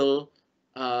model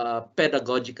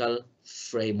pedagogical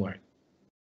framework.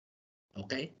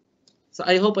 Okay, so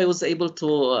I hope I was able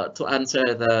to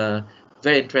answer the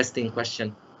very interesting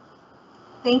question.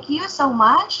 Thank you so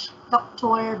much,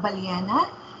 Dr.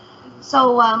 Ballena.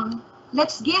 So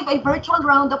let's give a virtual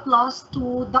round of applause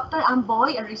to Dr.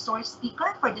 Amboy, a resource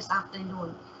speaker for this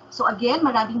afternoon. So again,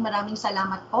 maraming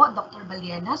salamat po, Dr.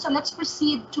 Ballena. So let's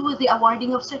proceed to the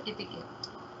awarding of certificate.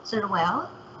 Sir Well?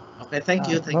 Okay,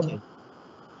 thank you, thank you.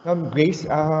 Grace,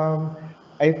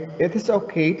 it is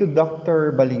okay to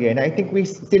Dr. Baliena. I think we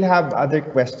still have other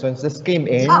questions that came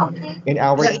Okay. in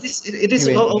our Yeah, it is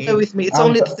Q&A. okay with me. It's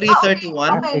only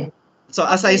 3:31. Okay. So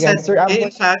as I Okay. Yeah, said, Sir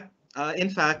Amboy. in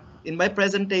fact, in my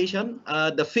presentation,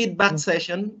 the feedback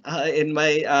session in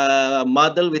my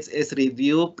model, which is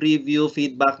review, preview,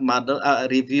 feedback model,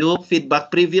 review, feedback,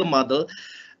 preview model,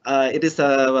 it is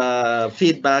a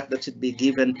feedback that should be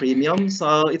given premium.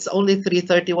 So it's only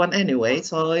 3:31 anyway,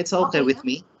 so it's okay with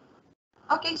me.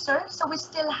 Okay, sir. So we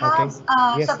still have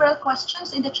Yes. several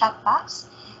questions in the chat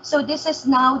box. So this is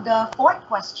now the fourth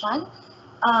question.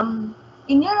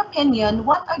 In your opinion,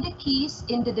 what are the keys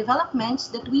in the developments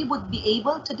that we would be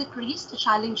able to decrease the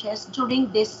challenges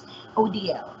during this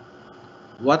ODL?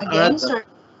 What Again, are the, sir,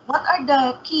 what are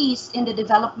the keys in the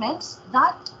developments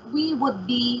that we would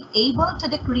be able to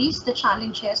decrease the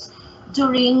challenges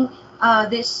during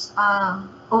this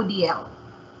ODL?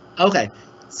 Okay,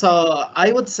 so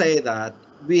I would say that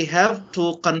we have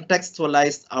to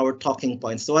contextualize our talking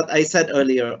points. So what I said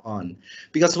earlier on,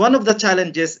 because one of the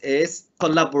challenges is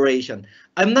collaboration.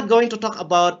 I'm not going to talk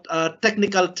about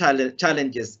technical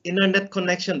challenges, internet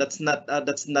connection. That's not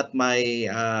my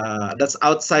that's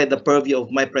outside the purview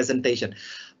of my presentation.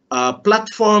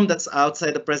 Platform, that's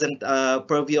outside the present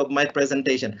purview of my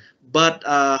presentation. But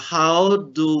how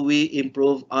do we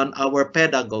improve on our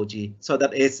pedagogy? So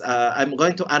that is, I'm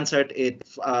going to answer it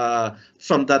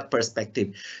from that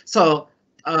perspective. So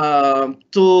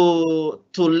to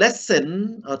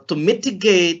lessen, to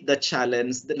mitigate the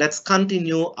challenge, let's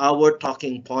continue our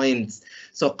talking points.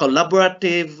 So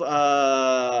collaborative,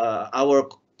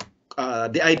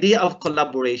 the idea of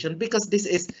collaboration, because this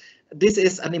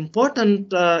is an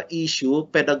important issue,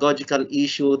 pedagogical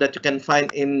issue that you can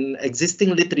find in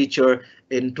existing literature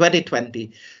in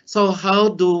 2020. So how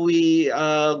do we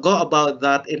go about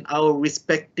that in our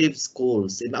respective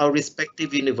schools, in our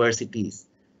respective universities?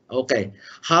 Okay,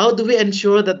 how do we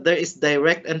ensure that there is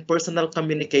direct and personal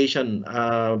communication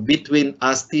between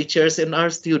us teachers and our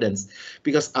students?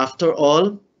 Because after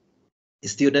all,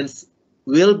 students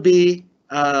will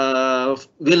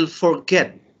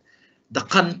forget the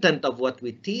content of what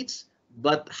we teach,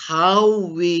 but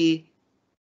how we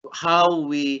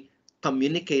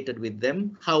communicated with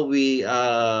them, how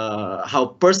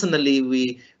personally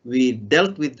we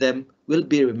dealt with them will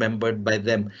be remembered by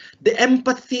them. The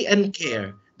empathy and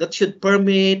care that should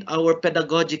permeate our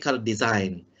pedagogical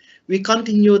design. We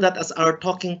continue that as our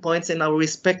talking points in our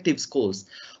respective schools.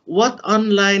 What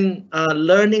online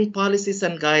learning policies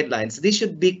and guidelines? These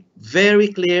should be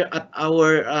very clear at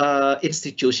our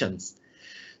institutions.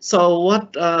 So what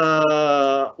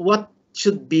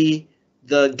should be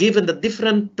given the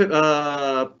different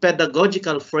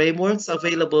pedagogical frameworks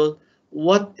available?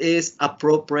 What is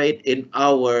appropriate in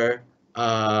our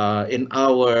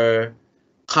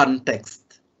context?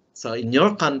 So in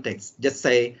your context, just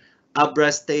say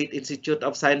Abra State Institute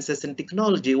of Sciences and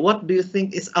Technology. What do you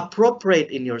think is appropriate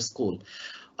in your school?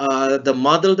 The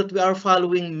model that we are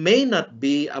following may not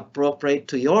be appropriate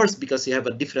to yours because you have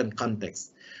a different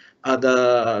context.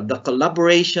 The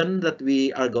collaboration that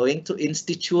we are going to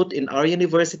institute in our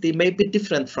university may be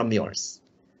different from yours.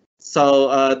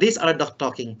 So these are the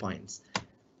talking points.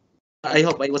 I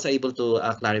hope I was able to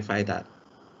clarify that.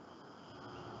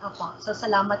 Opo. So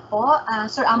salamat po.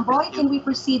 Sir Amboy, can we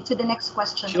proceed to the next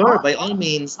question? Sure, po? by all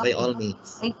means, by Okay. all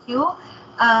means. Thank you.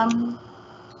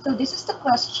 So this is the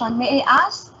question. May I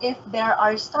ask if there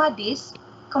are studies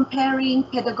comparing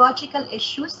pedagogical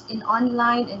issues in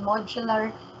online and modular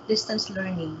distance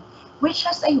learning, which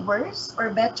has a worse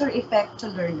or better effect to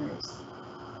learners?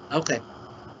 Okay.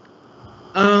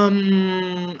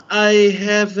 I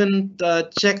haven't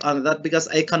checked on that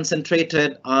because I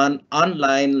concentrated on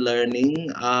online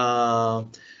learning,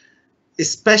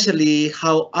 especially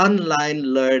how online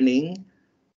learning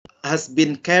has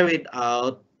been carried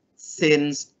out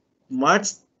since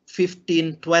March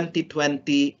 15,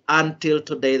 2020 until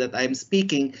today that I'm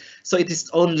speaking. So it is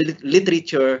only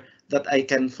literature that I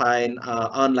can find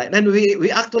online. And we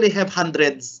actually have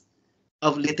hundreds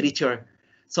of literature.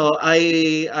 So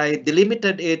I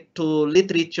delimited it to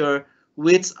literature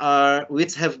which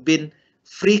have been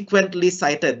frequently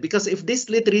cited, because if this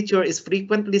literature is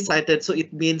frequently cited, so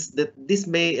it means that this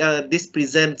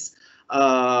presents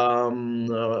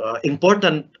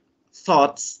important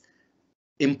thoughts,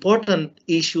 important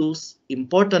issues,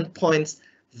 important points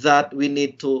that we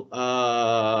need to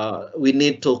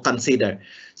consider.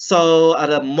 So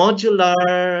at a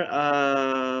modular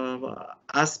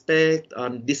aspect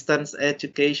on distance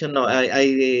education. No, I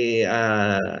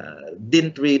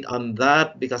didn't read on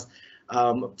that because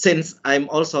since I'm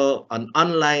also on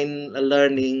online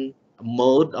learning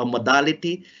mode or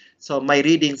modality, so my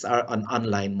readings are on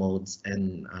online modes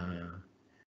and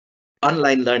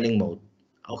online learning mode.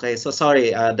 Okay, so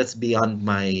sorry, that's beyond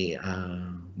my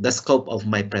the scope of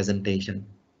my presentation.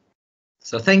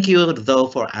 So thank you though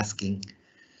for asking.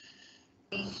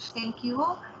 Thank you.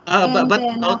 But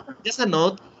Then note, just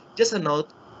a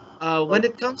note. When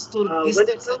it comes to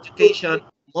distance education,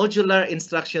 modular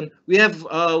instruction, we have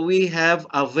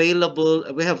available.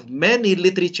 We have many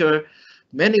literature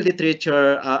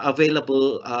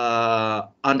available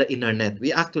on the internet.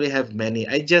 We actually have many.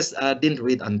 I just didn't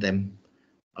read on them.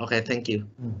 Okay, thank you.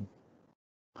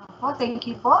 oh, thank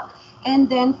you po. And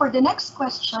then for the next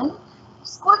question,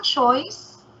 school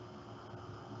choice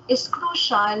is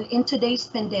crucial in today's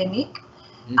pandemic.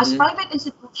 As Mhm. private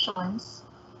institutions,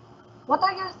 what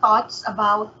are your thoughts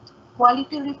about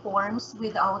quality reforms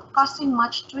without causing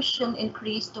much tuition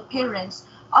increase to parents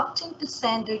opting to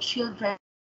send their children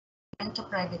to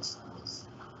private schools?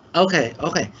 Okay.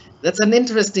 That's an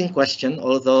interesting question,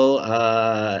 although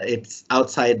it's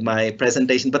outside my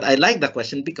presentation. But I like the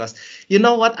question because you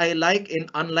know what I like in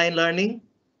online learning?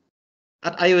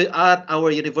 At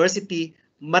our university,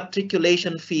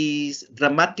 matriculation fees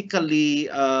dramatically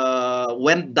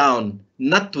went down,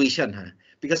 not tuition, huh?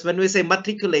 Because when we say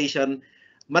matriculation,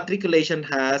 matriculation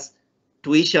has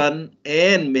tuition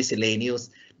and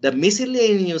miscellaneous. The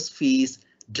miscellaneous fees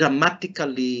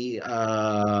dramatically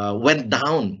went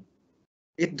down.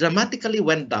 It dramatically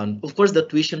went down. Of course, the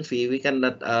tuition fee we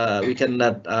cannot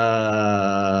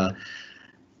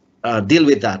deal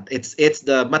with that. It's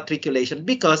the matriculation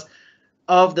because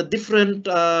of the different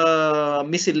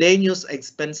miscellaneous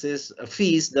expenses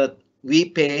fees that we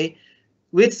pay,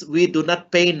 which we do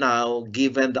not pay now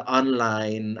given the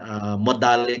online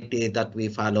modality that we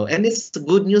follow. And it's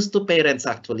good news to parents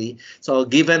actually. So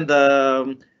given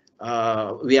the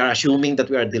we are assuming that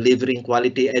we are delivering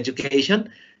quality education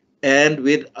and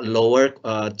with a lower,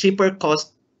 cheaper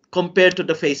cost compared to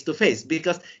the face-to-face,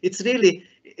 because it's really,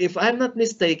 if I'm not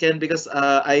mistaken, because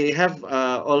I have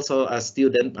also a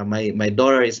student, my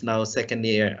daughter is now second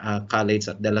year college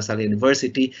at De La Salle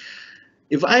University.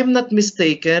 If I'm not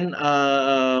mistaken,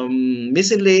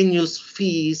 miscellaneous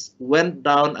fees went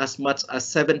down as much as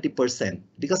 70%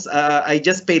 because I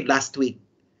just paid last week.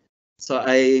 So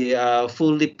I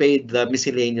fully paid the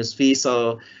miscellaneous fee.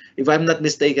 So if I'm not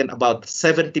mistaken, about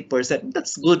 70%.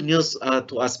 That's good news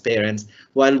to us parents.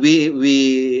 While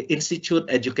we institute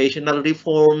educational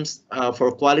reforms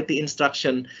for quality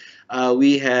instruction,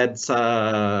 we had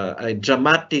a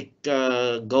dramatic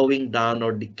going down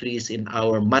or decrease in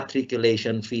our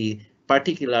matriculation fee,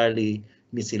 particularly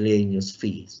miscellaneous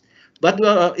fees. But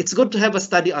it's good to have a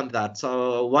study on that.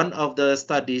 So one of the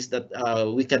studies that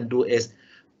we can do is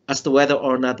as to whether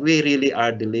or not we really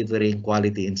are delivering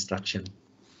quality instruction.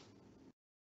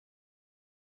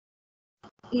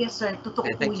 Yes, sir. Totoo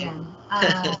Okay, po thank you. yan.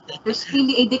 There's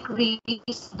really a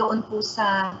decrease doon po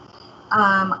sa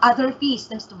other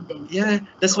fees ng students. Yeah,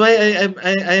 that's why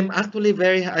I'm actually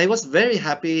I was very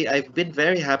happy. I've been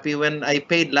very happy when I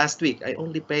paid last week. I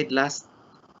only paid last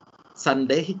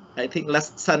Sunday, I think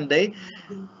last Sunday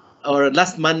or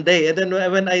last Monday. And then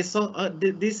when I saw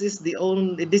this is the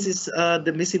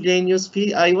miscellaneous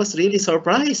fee, I was really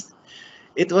surprised.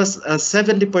 It was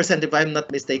 70%, if I'm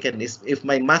not mistaken. If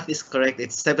my math is correct,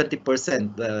 it's 70%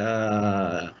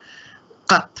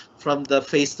 cut from the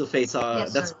face-to-face.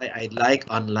 Yes, That's sir. why I like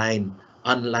online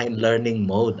learning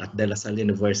mode at De La Salle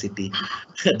University.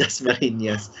 That's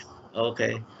Marinas.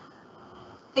 Okay.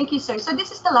 Thank you, sir. So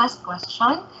this is the last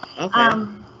question Okay.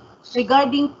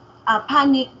 regarding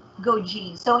Panic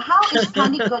Goji. So how is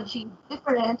Panic Goji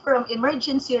different from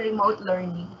emergency remote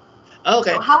learning?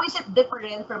 Okay. So how is it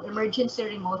different from emergency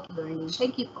remote learning?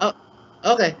 Thank you. Oh,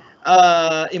 okay.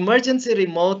 Emergency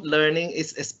remote learning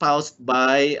is espoused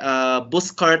by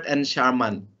Buskart and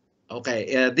Sharman.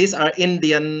 Okay, these are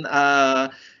Indian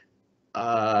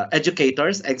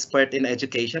educators, expert in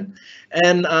education.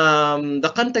 And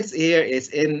the context here is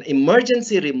in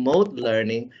emergency remote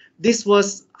learning, this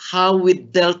was how we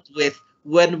dealt with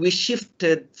when we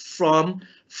shifted from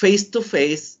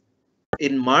face-to-face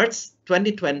in March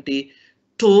 2020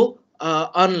 to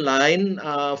online,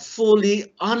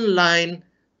 fully online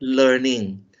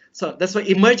learning. So that's why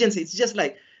emergency, it's just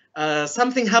like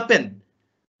something happened.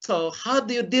 So how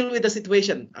do you deal with the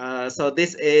situation? So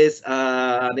this is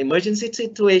an emergency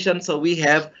situation. So we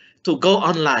have to go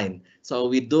online. So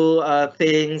we do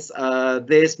things,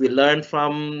 this we learn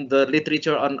from the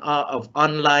literature on of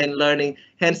online learning.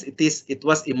 Hence, it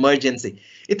was emergency.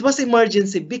 It was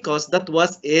emergency because that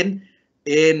was in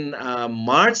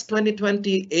March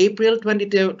 2020, April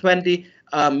 2020,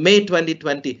 May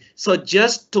 2020. So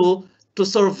just to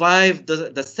survive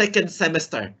the second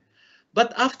semester.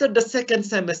 But after the second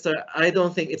semester, I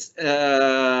don't think it's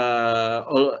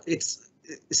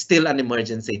still an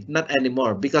emergency, not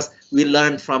anymore, because we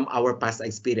learned from our past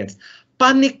experience.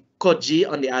 Panic Koji,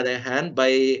 on the other hand,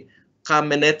 by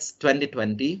Kamenet's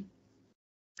 2020,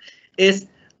 is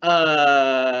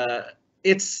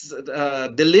it's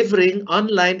delivering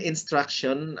online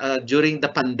instruction during the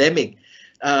pandemic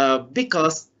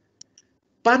because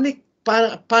Panic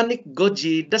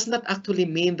Goji does not actually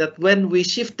mean that when we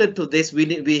shifted to this, we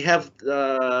had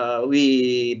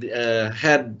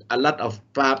a lot of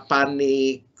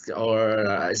panic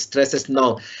or stresses.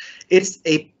 No, it's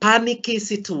a panicky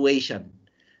situation.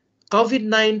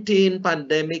 COVID-19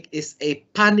 pandemic is a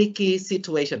panicky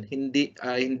situation. Hindi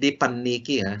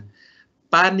paniki, ha?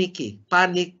 Panicky.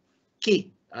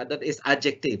 That is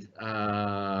adjective.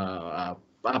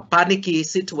 Panicky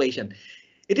situation.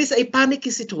 It is a panicky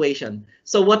situation.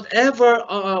 So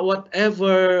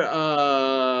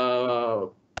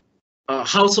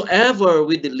howsoever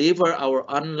we deliver our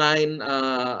online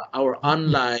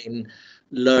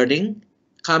learning,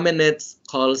 Kamenetz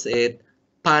calls it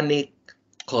panic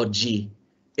koji.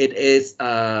 It is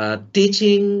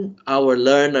teaching our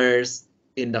learners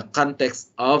in the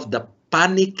context of the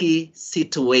panicky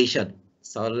situation.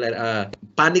 So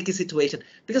panicky situation,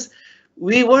 because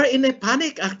we were in a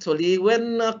panic actually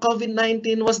when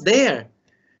COVID-19 was there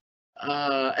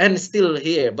and still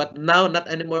here, but now not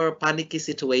anymore panicky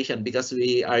situation because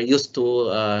we are used to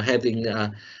having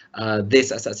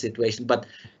this as a situation. But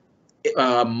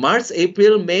March,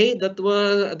 April, May, that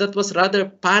was rather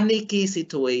panicky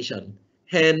situation.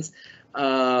 Hence,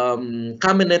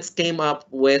 Kamenetz came up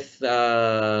with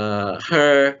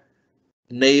her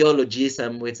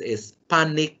neologism, which is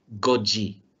panic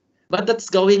goji. But that's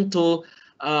going to,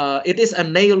 it is a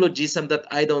neologism that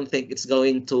I don't think it's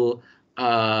going to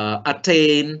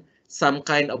attain some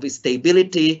kind of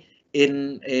stability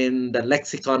in the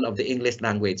lexicon of the English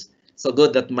language. So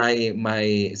good that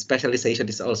my specialization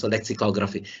is also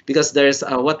lexicography, because there's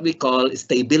what we call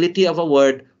stability of a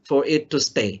word for it to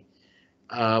stay,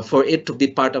 for it to be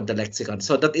part of the lexicon.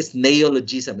 So that is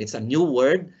neologism. It's a new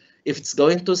word. If it's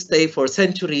going to stay for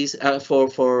centuries,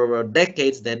 for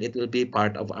decades, then it will be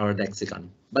part of our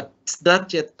lexicon. But it's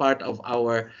not yet part of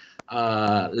our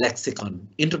lexicon,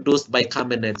 introduced by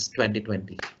Kamenetz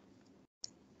 2020.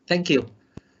 Thank you.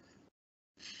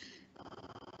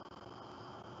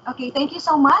 Okay, thank you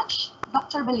so much,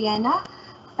 Dr. Ballena,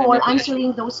 for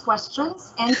answering those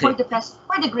questions and for the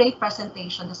great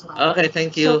presentation as well. Okay,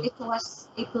 thank you. So it was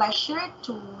a pleasure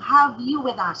to have you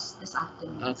with us this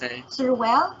afternoon. Okay. Sir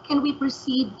Well, can we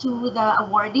proceed to the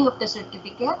awarding of the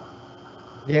certificate?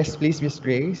 Yes, please, Miss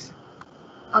Grace.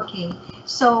 Okay,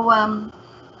 so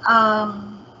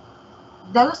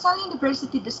De La Salle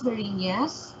University Des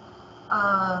Marinas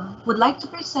would like to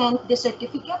present the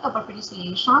certificate of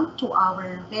appreciation to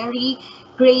our very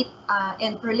great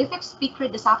and prolific speaker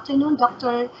this afternoon,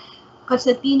 Dr.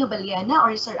 Constantino Ballena,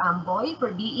 or Sir Amboy,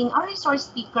 for being our resource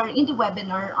speaker in the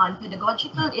webinar on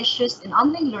pedagogical issues in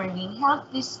online learning held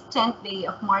this 10th day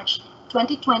of March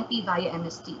 2020 via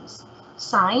MS Teams.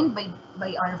 Signed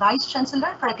by our Vice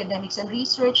Chancellor for Academics and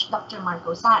Research, Dr.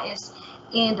 Marco Saez,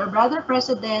 and our Brother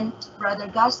President, Brother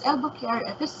Gus Albuquerque,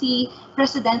 FSC,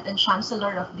 President and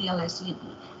Chancellor of DLSU-D.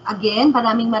 Again,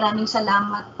 maraming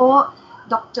salamat po,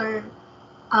 Dr.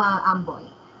 Amboy.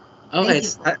 Okay,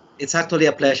 it's actually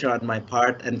a pleasure on my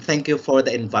part, and thank you for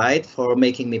the invite, for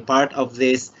making me part of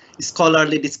this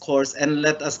scholarly discourse, and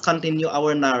let us continue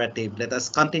our narrative. Let us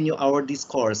continue our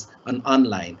discourse on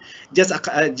online. Just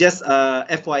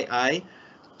FYI,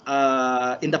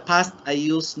 in the past I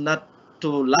used not to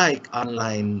like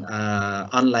online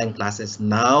classes.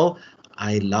 Now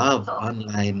I love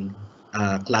online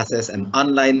classes and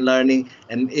online learning.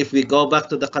 And if we go back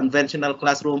to the conventional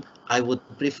classroom, I would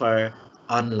prefer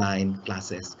online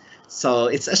classes. So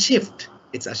it's a shift.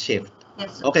 It's a shift.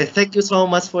 Yes, okay, thank you so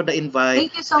much for the invite.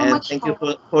 Thank you so much. Thank you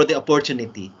for the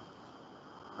opportunity.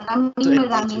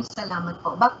 Maraming salamat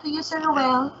po. Back to you, Sir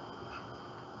Well.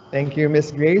 Thank you,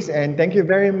 Miss Grace, and thank you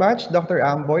very much, Dr.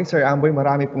 Amboy. Sir Amboy,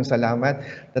 marami pong salamat.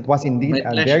 That was indeed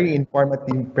a very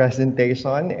informative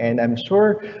presentation, and I'm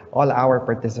sure all our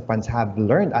participants have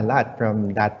learned a lot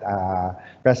from that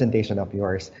presentation of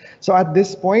yours. So at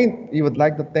this point, we would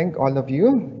like to thank all of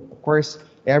you. Of course,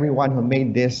 everyone who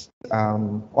made this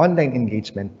online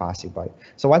engagement possible.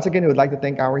 So once again, we would like to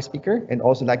thank our speaker and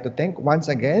also like to thank once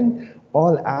again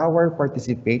all our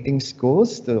participating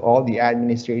schools, to all the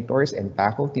administrators and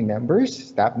faculty members,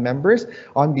 staff members,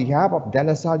 on behalf of De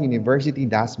La Salle University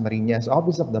Dasmariñas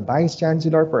Office of the Vice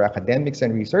Chancellor for Academics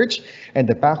and Research and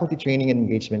the Faculty Training and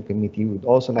Engagement Committee. We would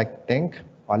also like to thank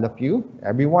all of you,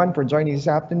 everyone, for joining this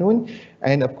afternoon,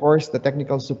 and of course, the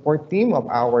technical support team of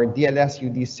our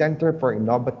DLSU-D Center for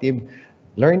Innovative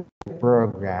Learning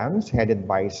Programs, headed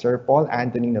by Sir Paul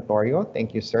Anthony Notorio.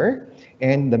 Thank you, sir.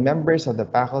 And the members of the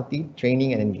Faculty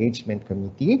Training and Engagement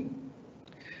Committee,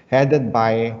 headed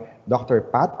by Dr.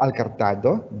 Pat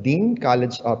Alcartado, Dean,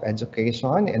 College of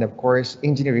Education, and of course,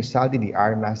 Engineer Rizaldi de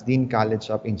Armas, Dean, College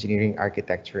of Engineering,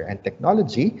 Architecture, and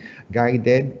Technology,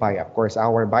 guided by, of course,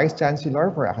 our Vice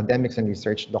Chancellor for Academics and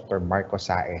Research, Dr. Marco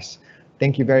Saez.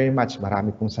 Thank you very much.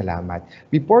 Marami pong salamat.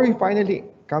 Before we finally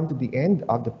come to the end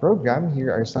of the program,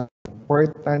 here are some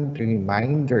important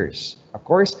reminders. Of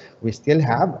course, we still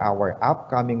have our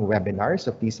upcoming webinar,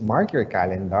 so please mark your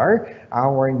calendar.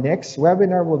 Our next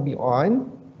webinar will be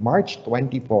on March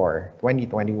 24,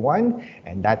 2021,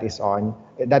 and that is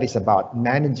about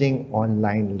managing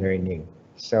online learning.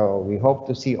 So we hope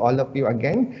to see all of you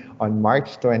again on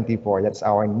March 24. That's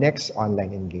our next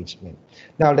online engagement.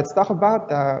 Now let's talk about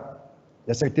the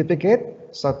certificate.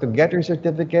 So to get your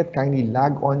certificate, kindly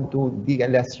log on to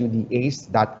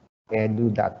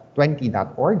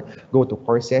dlsudace.edu.20.org. Go to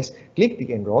courses, click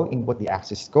the enroll, input the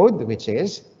access code, which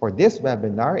is for this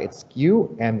webinar, it's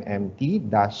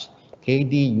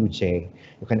QMMT-KDUJ.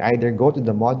 You can either go to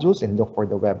the modules and look for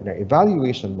the webinar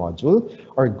evaluation module,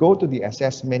 or go to the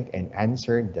assessment and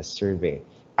answer the survey.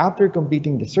 After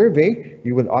completing the survey,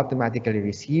 you will automatically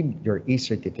receive your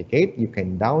e-certificate. You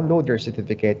can download your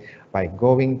certificate by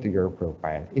going to your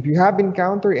profile. If you have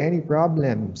encountered any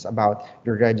problems about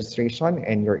your registration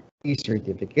and your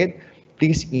e-certificate,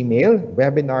 please email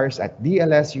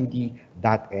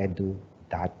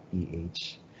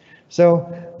webinars@dlsud.edu.ph. So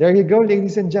there you go,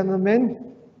 ladies and gentlemen.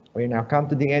 We now come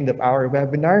to the end of our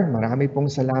webinar. Marami pong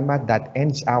salamat. That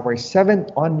ends our 7th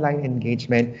online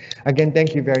engagement. Again,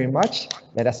 thank you very much.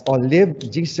 Let us all live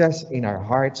Jesus in our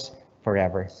hearts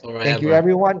forever. Thank you,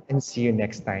 everyone, and see you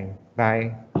next time.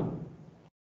 Bye.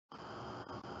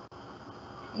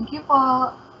 Thank you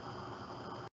po.